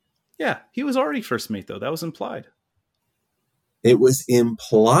Ragavan. Yeah, he was already First Mate, though. That was implied. It was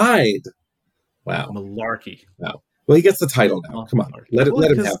implied. Wow. Malarkey. Wow. Well, he gets the title now. Come on. Let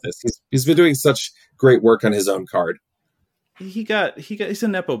him have this. He's been doing such great work on his own card. He's a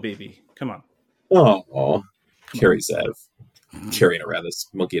Nepo baby. Come on. Oh, Carrie Zev. carrying around this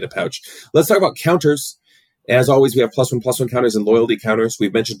monkey in a pouch. Let's talk about counters. As always, we have +1/+1 counters and loyalty counters.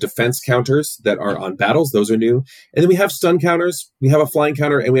 We've mentioned defense counters that are on battles. Those are new. And then we have stun counters. We have a flying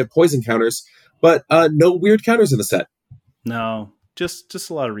counter, and we have poison counters. But no weird counters in the set. No, just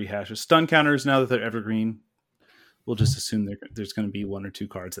a lot of rehashes. Stun counters, now that they're evergreen, we'll just assume there's going to be 1 or 2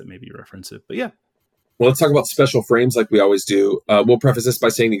 cards that maybe reference it. But yeah. Well, let's talk about special frames like we always do. We'll preface this by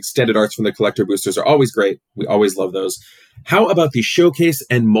saying the extended arts from the collector boosters are always great. We always love those. How about the Showcase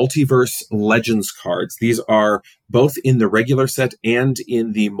and Multiverse Legends cards? These are both in the regular set and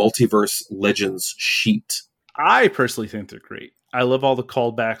in the Multiverse Legends sheet. I personally think they're great. I love all the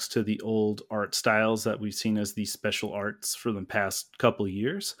callbacks to the old art styles that we've seen as these special arts for the past couple of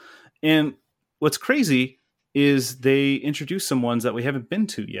years. And what's crazy is they introduced some ones that we haven't been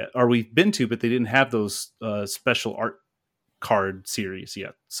to yet, or we've been to, but they didn't have those special art card series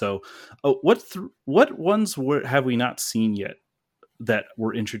yet. So what ones have we not seen yet that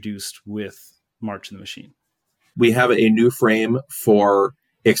were introduced with March of the Machine? We have a new frame for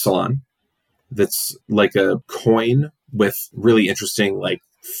Ixalan that's like a coin with really interesting like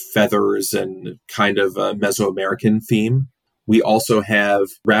feathers and kind of a Mesoamerican theme. We also have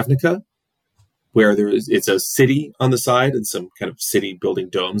Ravnica, where it's a city on the side and some kind of city building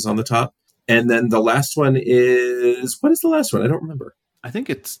domes on the top. And then the last one is... What is the last one? I don't remember. I think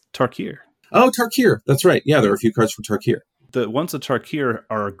it's Tarkir. Oh, Tarkir. That's right. Yeah, there are a few cards for Tarkir. The ones of Tarkir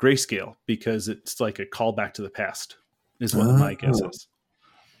are grayscale because it's like a callback to the past, is what my guess is.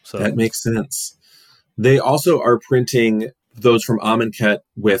 So that makes sense. They also are printing those from Amonkhet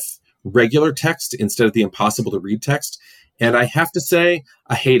with regular text instead of the impossible to read text. And I have to say,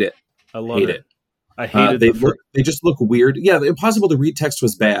 I hate it. I love it. I hated they just look weird. Yeah, the impossible to read text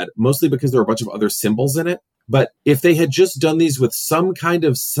was bad, mostly because there were a bunch of other symbols in it. But if they had just done these with some kind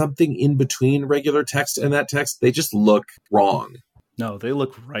of something in between regular text and that text, they just look wrong. No, they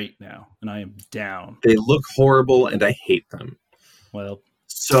look right now, and I am down. They look horrible, and I hate them. Well,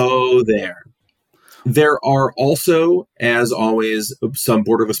 so there. There are also, as always, some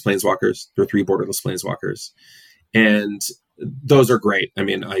borderless planeswalkers. There are 3 borderless planeswalkers. And those are great. I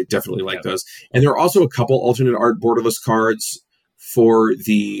mean, I definitely like those. And there are also a couple alternate art borderless cards for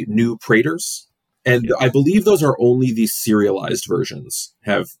the new Praetors. And I believe those are only the serialized versions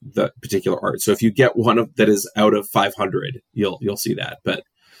have the particular art. So if you get one that is out of 500, you'll see that. But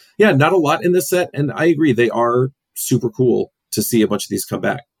yeah, not a lot in this set. And I agree, they are super cool to see a bunch of these come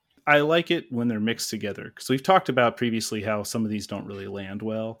back. I like it when they're mixed together because we've talked about previously how some of these don't really land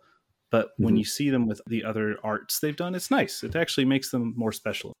well. But when you see them with the other arts they've done, it's nice. It actually makes them more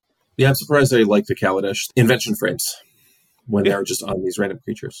special. Yeah, I'm surprised I like the Kaladesh invention frames when they're just on these random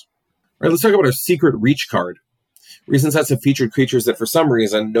creatures. All right, let's talk about our secret reach card. Recent sets have featured creatures that for some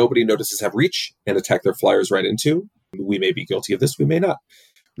reason nobody notices have reach and attack their flyers right into. We may be guilty of this, we may not.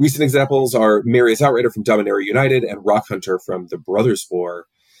 Recent examples are Marius Outrider from Dominaria United and Rock Hunter from the Brothers War.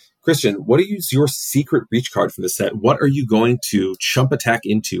 Christian, what is your secret reach card for this set? What are you going to chump attack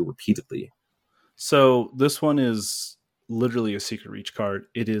into repeatedly? So this one is literally a secret reach card.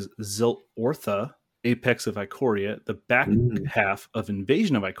 It is Zilortha, Apex of Ikoria, the back half of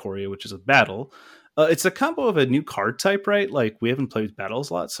Invasion of Ikoria, which is a battle. It's a combo of a new card type, right? Like we haven't played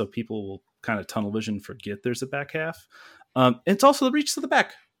battles a lot, so people will kind of tunnel vision forget there's a back half. It's also the reach to the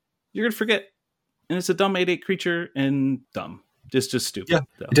back. You're going to forget. And it's a dumb 8/8 creature and dumb. Just stupid. Yeah,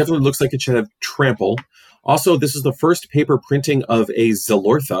 it definitely looks like it should have trample. Also, this is the first paper printing of a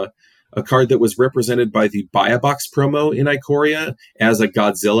Zilortha, a card that was represented by the Buy a Box promo in Ikoria as a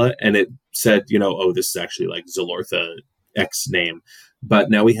Godzilla, and it said, this is actually like Zilortha X name. But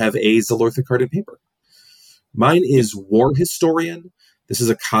now we have a Zilortha card in paper. Mine is War Historian. This is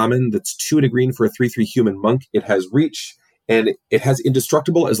a common that's 2 and a green for a 3/3 human monk. It has reach, and it has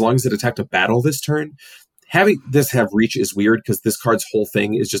indestructible as long as it attacked a battle this turn. Having this have reach is weird because this card's whole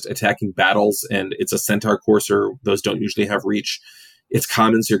thing is just attacking battles, and it's a Centaur Courser. Those don't usually have reach. It's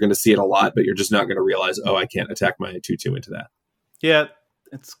common, so you're going to see it a lot, but you're just not going to realize, I can't attack my 2/2 into that. Yeah,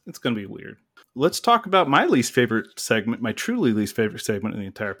 it's going to be weird. Let's talk about my least favorite segment, my truly least favorite segment in the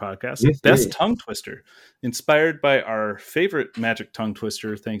entire podcast, Best Tongue Twister, inspired by our favorite Magic Tongue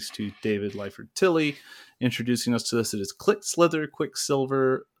Twister, thanks to David Lyford Tilley, introducing us to this. It is Click Slither,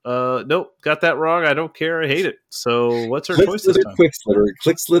 Quicksilver. Nope, got that wrong. I don't care. I hate it. So what's our choice this time?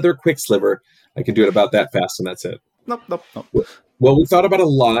 Click Slither, Quicksilver. I can do it about that fast, and that's it. Nope. Well, we thought about a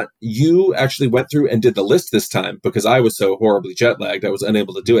lot. You actually went through and did the list this time because I was so horribly jet lagged, I was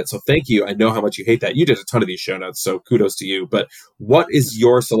unable to do it. So thank you. I know how much you hate that. You did a ton of these show notes, so kudos to you. But what is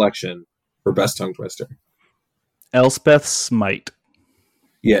your selection for Best Tongue Twister? Elspeth's Smite.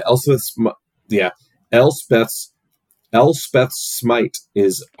 Yeah, Elspeth's Elspeth's Smite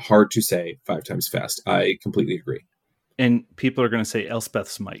is hard to say 5 times fast. I completely agree. And people are going to say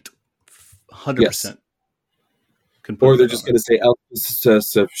Elspeth's Might. 100%. Yes. Or they're just going to say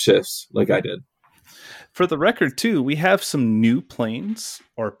Elspeth's shifts like I did. For the record, too, we have some new planes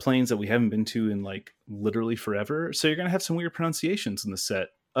or planes that we haven't been to in like literally forever. So you're going to have some weird pronunciations in the set.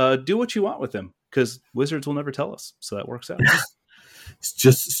 Do what you want with them because Wizards will never tell us. So that works out. It's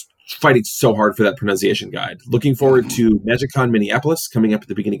just fighting so hard for that pronunciation guide. Looking forward to MagicCon Minneapolis coming up at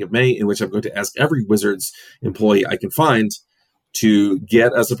the beginning of May, in which I'm going to ask every Wizards employee I can find to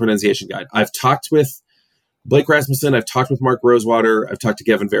get us a pronunciation guide. I've talked with Blake Rasmussen. I've talked with Mark Rosewater. I've talked to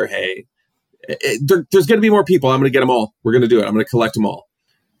Gavin Verhey. There's going to be more people. I'm going to get them all. We're going to do it. I'm going to collect them all.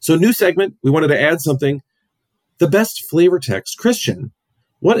 So new segment. We wanted to add something. The best flavor text. Christian,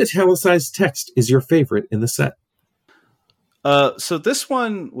 what italicized text is your favorite in the set? So this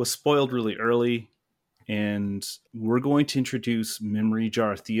one was spoiled really early, and we're going to introduce Memory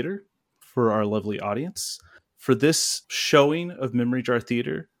Jar Theater for our lovely audience. For this showing of Memory Jar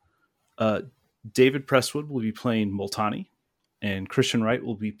Theater, David Presswood will be playing Multani, and Christian Wright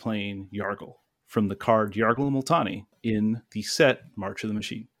will be playing Yargle from the card Yargle and Multani in the set March of the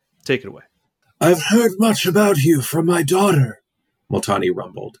Machine. Take it away. I've heard much about you from my daughter, Multani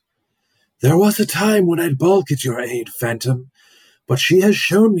rumbled. There was a time when I'd balk at your aid, Phantom, but she has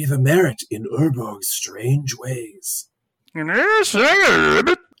shown me the merit in Urborg's strange ways. Replied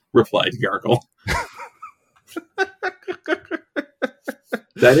Yargle.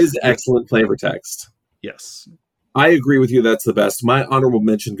 That is excellent flavor text. Yes. I agree with you. That's the best. My honorable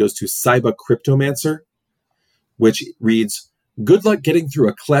mention goes to Saiba Cryptomancer, which reads, good luck getting through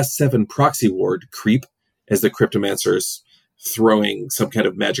a Class 7 proxy ward, creep, as the Cryptomancer's throwing some kind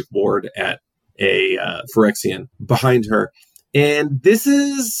of magic ward at a Phyrexian behind her. And this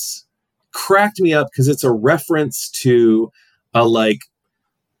is cracked me up because it's a reference to a like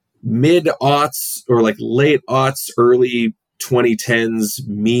mid-aughts or like late-aughts, early 2010s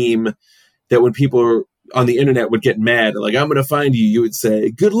meme that when people are on the internet would get mad, like, I'm going to find you, you would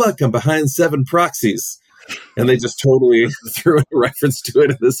say, good luck, I'm behind 7 proxies. And they just totally threw a reference to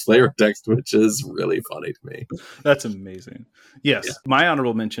it in this flavor text, which is really funny to me. That's amazing. Yes. Yeah. My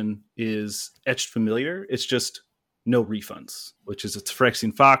honorable mention is Etched Familiar. It's just no refunds, which is it's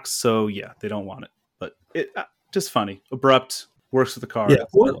Phyrexian Fox. So yeah, they don't want it, but it just funny, abrupt, works with the card. Yeah,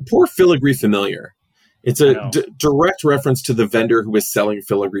 poor Filigree Familiar. It's a direct reference to the vendor who was selling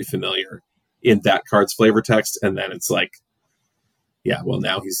Filigree Familiar in that card's flavor text. And then it's like, yeah, well,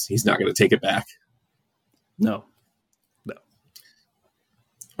 now he's not going to take it back. No.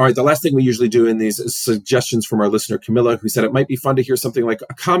 All right, the last thing we usually do in these is suggestions from our listener, Camilla, who said it might be fun to hear something like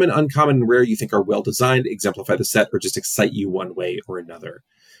a common, uncommon, and rare you think are well-designed, exemplify the set, or just excite you one way or another.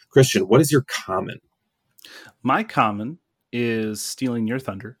 Christian, what is your common? My common is Stealing Your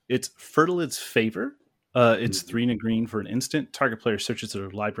Thunder. It's Fertilid's Favor. It's 3 and a green for an instant. Target player searches their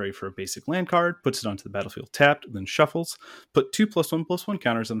library for a basic land card, puts it onto the battlefield tapped, then shuffles. Put 2+1/+1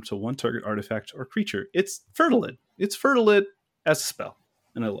 counters onto one target artifact or creature. It's Fertilid. It's Fertilid as a spell,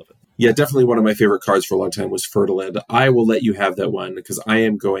 and I love it. Yeah, definitely one of my favorite cards for a long time was Fertilid. I will let you have that one because I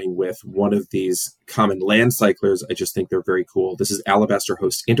am going with one of these common land cyclers. I just think they're very cool. This is Alabaster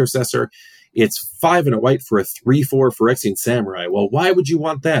Host Intercessor. It's 5 and a white for a 3/4 Phyrexian Samurai. Well, why would you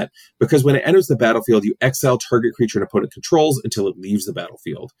want that? Because when it enters the battlefield, you exile target creature an opponent controls until it leaves the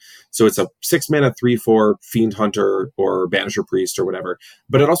battlefield. So it's a 6-mana 3/4 Fiend Hunter or Banisher Priest or whatever.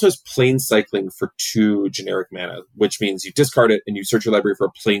 But it also has Plains Cycling for 2 generic mana, which means you discard it and you search your library for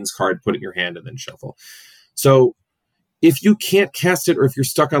a Plains card, put it in your hand, and then shuffle. So if you can't cast it or if you're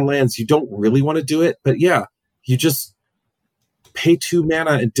stuck on lands, you don't really want to do it. But yeah, you just pay 2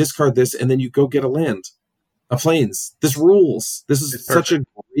 mana and discard this, and then you go get a land, a Plains. This rules. This is such a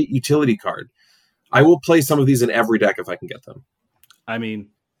great utility card. I will play some of these in every deck if I can get them. I mean,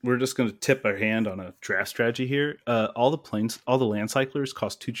 we're just going to tip our hand on a draft strategy here. All the land cyclers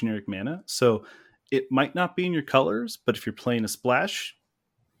cost 2 generic mana, so it might not be in your colors, but if you're playing a splash,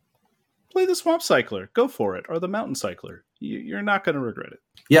 play the Swamp Cycler. Go for it. Or the Mountain Cycler. You're not going to regret it.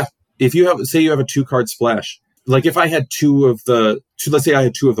 Yeah. If you have, say you have a 2-card splash, like if I had let's say I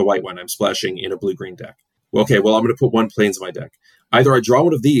had 2 of the white one, I'm splashing in a blue-green deck. Well, okay, well, I'm going to put 1 Plains in my deck. Either I draw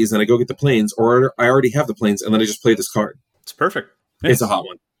one of these and I go get the Plains, or I already have the Plains and then I just play this card. It's perfect. Yeah. It's a hot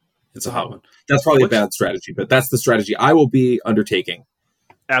one. It's a hot one. That's probably a bad strategy, but that's the strategy I will be undertaking.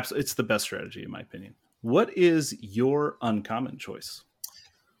 Absolutely. It's the best strategy, in my opinion. What is your uncommon choice?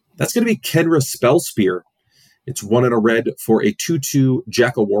 That's going to be Kenra Spellspear. It's 1 and a red for a 2/2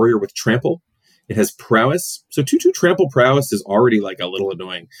 Jackal Warrior with Trample. It has Prowess. So 2/2 Trample Prowess is already like a little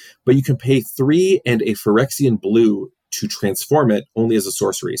annoying. But you can pay 3 and a Phyrexian blue to transform it only as a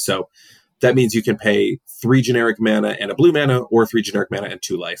sorcery. So that means you can pay 3 generic mana and a blue mana, or 3 generic mana and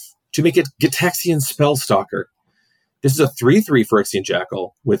 2 life to make it Gitaxian Spellstalker. This is a 3/3 Phyrexian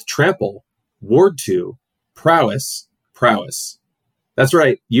Jackal with Trample, Ward 2, Prowess. That's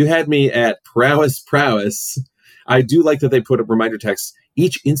right. You had me at Prowess. I do like that they put a reminder text.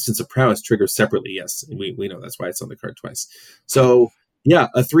 Each instance of Prowess triggers separately. Yes, we know that's why it's on the card twice. So, yeah,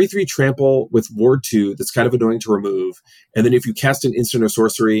 a 3/3 Trample with Ward 2 that's kind of annoying to remove. And then if you cast an instant or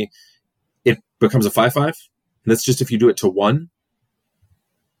sorcery, it becomes a 5/5. And that's just if you do it to 1.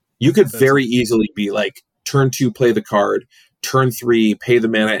 You could very easily be like, turn 2, play the card. Turn 3, pay the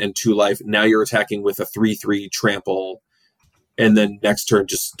mana and 2 life. Now you're attacking with a 3/3 Trample. And then next turn,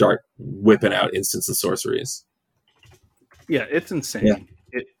 just start whipping out instants and sorceries. Yeah, it's insane.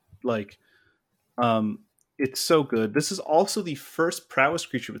 Yeah. It's so good. This is also the first Prowess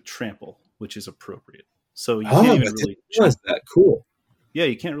creature with Trample, which is appropriate. So you can't even really that cool. Yeah,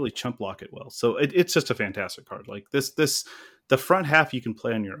 you can't really chump block it well. So it's just a fantastic card. Like this, the front half you can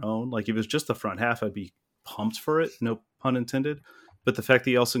play on your own. Like if it was just the front half, I'd be pumped for it. No pun intended. But the fact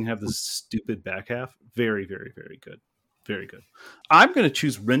that you also can have this stupid back half, very, very, very good. Very good. I'm going to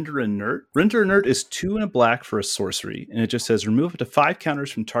choose Render Inert. Render Inert is 2 and a black for a sorcery, and it just says remove up to 5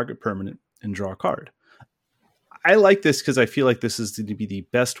 counters from target permanent and draw a card. I like this because I feel like this is going to be the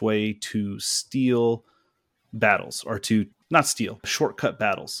best way to steal battles, or to not steal, shortcut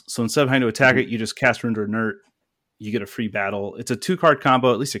battles. So instead of having to attack it, you just cast Render Inert. You get a free battle. It's a 2-card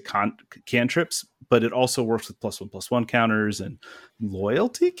combo, at least it cantrips, but it also works with +1/+1 counters and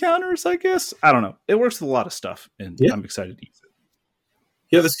loyalty counters, I guess. I don't know. It works with a lot of stuff, and I'm excited to use it.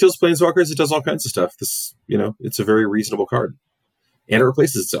 Yeah, this kills Planeswalkers. It does all kinds of stuff. This, it's a very reasonable card. And it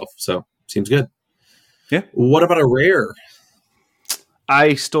replaces itself, so seems good. Yeah. What about a rare?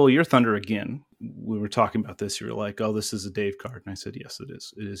 I stole your thunder again. We were talking about this. You were like, oh, this is a Dave card. And I said, yes, it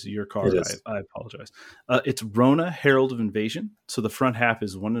is. It is your card. I apologize. It's Rona, Herald of Invasion. So the front half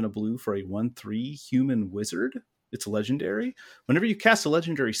is 1 and a blue for a 1/3 human wizard. It's legendary. Whenever you cast a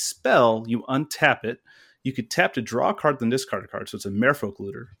legendary spell, you untap it. You could tap to draw a card, then discard a card. So it's a Merfolk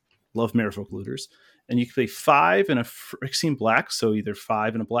Looter. Love Merfolk Looters. And you can pay 5 and a Phyrexian black. So either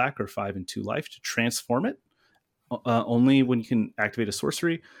 5 and a black or 5 and 2 life to transform it. Only when you can activate a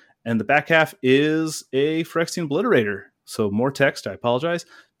sorcery. And the back half is a Phyrexian Obliterator. So more text, I apologize.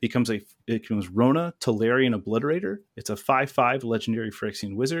 It becomes Rona, Tolarian Obliterator. It's a 5/5 legendary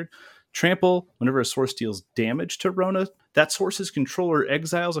Phyrexian wizard. Trample, whenever a source deals damage to Rona, that source's controller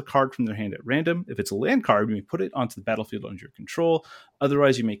exiles a card from their hand at random. If it's a land card, you may put it onto the battlefield under your control.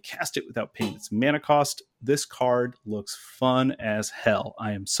 Otherwise, you may cast it without paying its mana cost. This card looks fun as hell.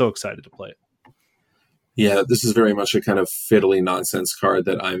 I am so excited to play it. Yeah, this is very much a kind of fiddly nonsense card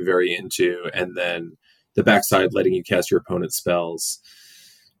that I'm very into. And then the backside letting you cast your opponent's spells.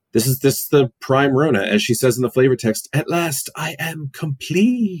 This is the prime Rona, as she says in the flavor text. At last, I am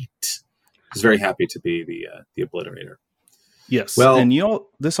complete. I was very happy to be the Obliterator. Yes, well, and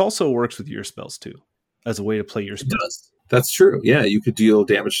this also works with your spells too, as a way to play your spells. It does. That's true. Yeah, you could deal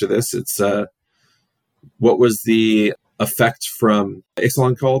damage to this. It's what was the effect from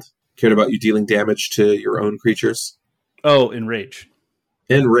Ixalan called? Cared about you dealing damage to your own creatures? Oh, Enrage.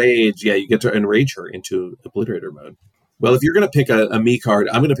 Enrage. Yeah, you get to enrage her into Obliterator mode. Well, if you're going to pick a me card,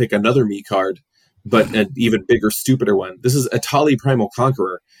 I'm going to pick another me card, but an even bigger, stupider one. This is Atali Primal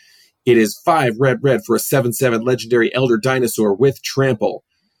Conqueror. It is 5 red for a 7/7 legendary Elder Dinosaur with Trample.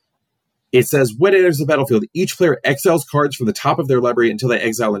 It says, when it enters the battlefield, each player exiles cards from the top of their library until they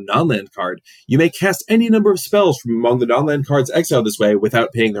exile a non-land card. You may cast any number of spells from among the non-land cards exiled this way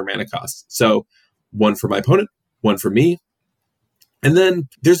without paying their mana cost. So, 1 for my opponent, 1 for me. And then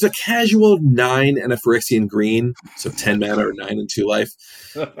there's a casual 9 and a Phyrexian green, so 10 mana or 9 and 2 life,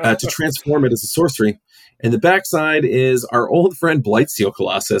 to transform it as a sorcery. And the backside is our old friend Blightsteel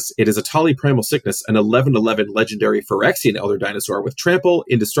Colossus. It is Atali Primal Sickness, an 11/11 legendary Phyrexian Elder Dinosaur with Trample,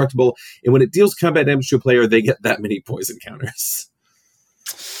 Indestructible, and when it deals combat damage to a player, they get that many poison counters.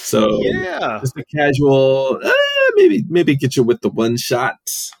 So, yeah, just a casual, maybe get you with the one shot.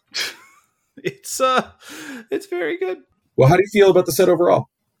 It's very good. Well, how do you feel about the set overall?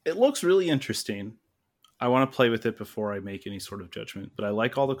 It looks really interesting. I want to play with it before I make any sort of judgment, but I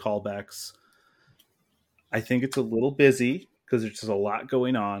like all the callbacks. I think it's a little busy because there's just a lot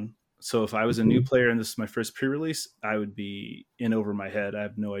going on. So if I was a new player and this is my first pre-release, I would be in over my head. I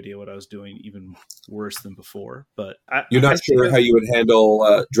have no idea what I was doing, even worse than before. But you're not sure how you would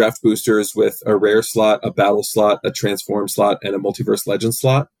handle draft boosters with a rare slot, a battle slot, a transform slot, and a multiverse legend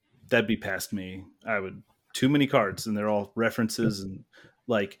slot? That'd be past me. I would too many cards, and they're all references. And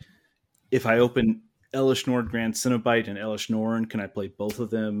like, if I open Elish Norn Grand Cenobite and Elish Norn. Can I play both of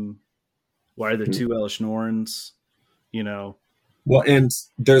them? Why are there two Elish Norns? You know. Well, and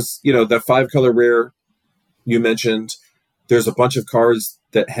there's, that 5-color rare you mentioned. There's a bunch of cards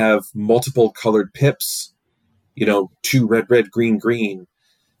that have multiple colored pips, 2 red, red, green, green.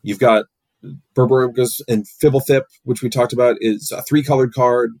 You've got Berbergus and Fibblethip, which we talked about, is a 3-colored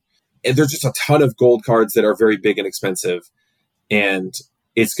card. And there's just a ton of gold cards that are very big and expensive. And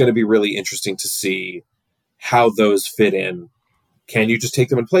it's going to be really interesting to see how those fit in. Can you just take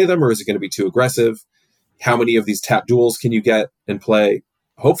them and play them, or is it going to be too aggressive? How many of these tap duels can you get and play?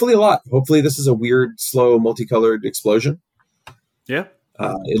 Hopefully a lot. Hopefully this is a weird, slow, multicolored explosion. Yeah.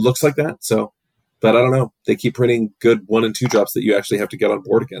 It looks like that. So, but I don't know. They keep printing good 1 and 2 drops that you actually have to get on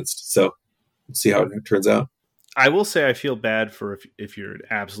board against. So we'll see how it turns out. I will say I feel bad for if you're an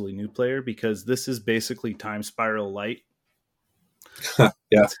absolutely new player, because this is basically Time Spiral Light.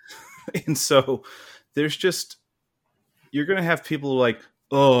 Yeah. And so there's just, you're going to have people like,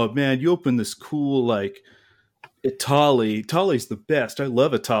 oh man, you open this cool, like, Itali. Itali's the best. I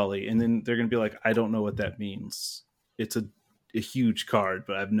love Itali. And then they're going to be like, I don't know what that means. It's a huge card,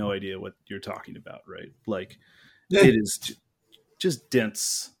 but I have no idea what you're talking about, right? Like, It is just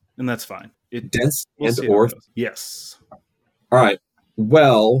dense, and that's fine. Dense and or. Yes. All right.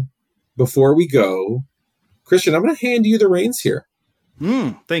 Well, before we go, Christian, I'm going to hand you the reins here.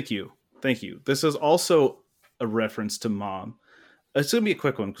 Thank you. Thank you. This is also a reference to Mom. It's going to be a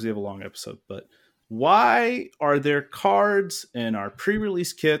quick one because we have a long episode, but why are there cards in our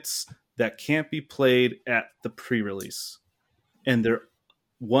pre-release kits that can't be played at the pre-release? And they're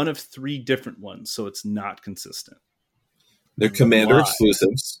one of 3 different ones, so it's not consistent. They're Commander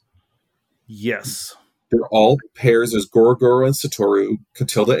exclusives. Yes. They're all pairs. There's Gorogoro and Satoru,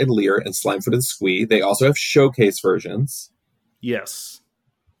 Catilda and Lear, and Slimefoot and Squee. They also have showcase versions. Yes.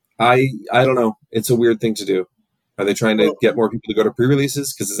 I don't know. It's a weird thing to do. Are they trying to get more people to go to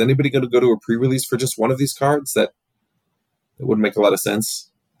pre-releases? Because is anybody going to go to a pre-release for just one of these cards? That wouldn't make a lot of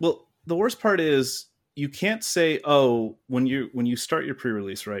sense. Well, the worst part is you can't say, oh, when you start your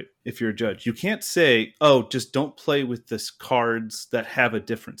pre-release, right? If you're a judge, you can't say, oh, just don't play with this cards that have a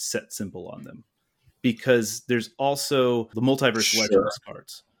different set symbol on them, because there's also the Multiverse Legends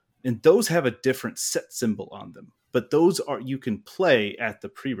cards, and those have a different set symbol on them. But those you can play at the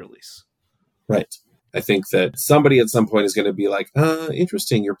pre-release. Right. I think that somebody at some point is going to be like,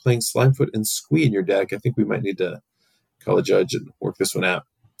 interesting, you're playing Slimefoot and Squee in your deck. I think we might need to call a judge and work this one out.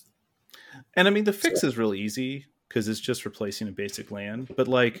 And I mean, the fix is really easy because it's just replacing a basic land. But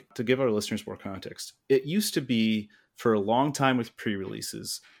like, to give our listeners more context, it used to be for a long time with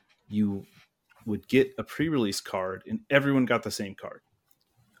pre-releases, you would get a pre-release card and everyone got the same card.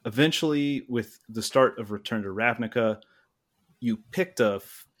 Eventually, with the start of Return to Ravnica, you picked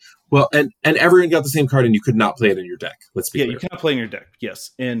well, and everyone got the same card, and you could not play it in your deck. Let's be clear. You cannot play in your deck.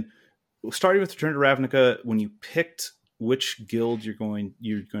 Yes, and starting with Return to Ravnica, when you picked which guild you're going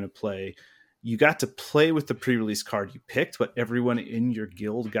to play, you got to play with the pre-release card you picked, but everyone in your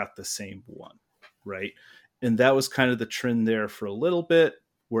guild got the same one, right? And that was kind of the trend there for a little bit,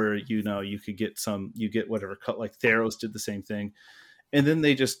 where you could get whatever cut, like Theros did the same thing. And then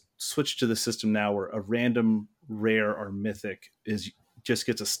they just switched to the system now where a random rare or mythic just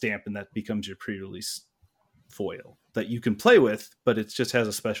gets a stamp, and that becomes your pre-release foil that you can play with, but it just has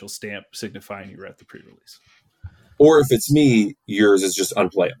a special stamp signifying you're at the pre-release. Or if it's me, yours is just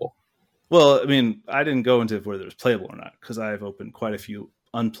unplayable. Well, I mean, I didn't go into whether it was playable or not, because I've opened quite a few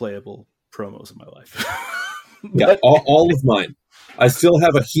unplayable promos in my life. Yeah, all of mine. I still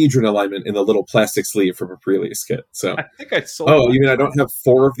have a Hedron alignment in the little plastic sleeve from a pre-release kit. So I think I sold. Oh, you mean I don't have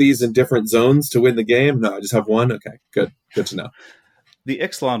 4 of these in different zones to win the game? No, I just have 1. Okay, good to know. The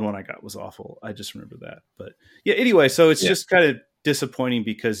Ixalan one I got was awful. I just remember that. But yeah, anyway, so it's just kind of disappointing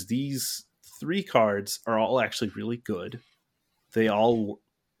because these 3 cards are all actually really good. They all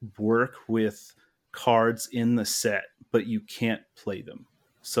work with cards in the set, but you can't play them.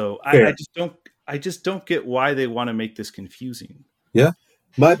 So I just don't get why they want to make this confusing. Yeah.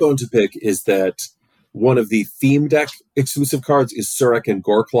 My bone to pick is that one of the theme deck exclusive cards is Surek and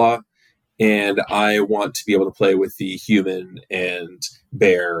Goreclaw, and I want to be able to play with the human and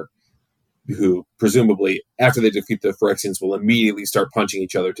bear, who presumably, after they defeat the Phyrexians, will immediately start punching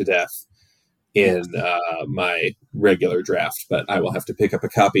each other to death in my regular draft. But I will have to pick up a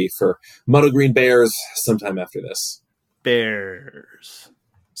copy for Mono Green Bears sometime after this. Bears.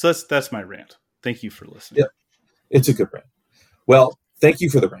 So that's my rant. Thank you for listening. Yep. It's a good rant. Well, thank you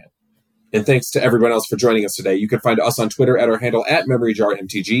for the rant. And thanks to everyone else for joining us today. You can find us on Twitter at our handle at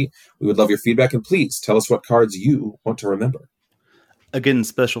MemoryJarMTG. We would love your feedback, and please tell us what cards you want to remember. Again,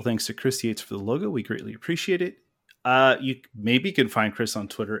 special thanks to Chris Yates for the logo. We greatly appreciate it. You maybe can find Chris on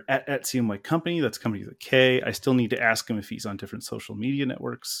Twitter at CMY Company. That's company with a K. I still need to ask him if he's on different social media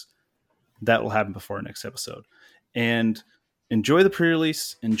networks. That will happen before our next episode. And enjoy the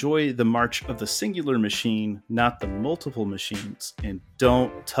pre-release. Enjoy the march of the singular machine, not the multiple machines. And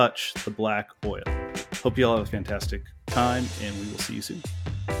don't touch the black oil. Hope you all have a fantastic time, and we will see you soon.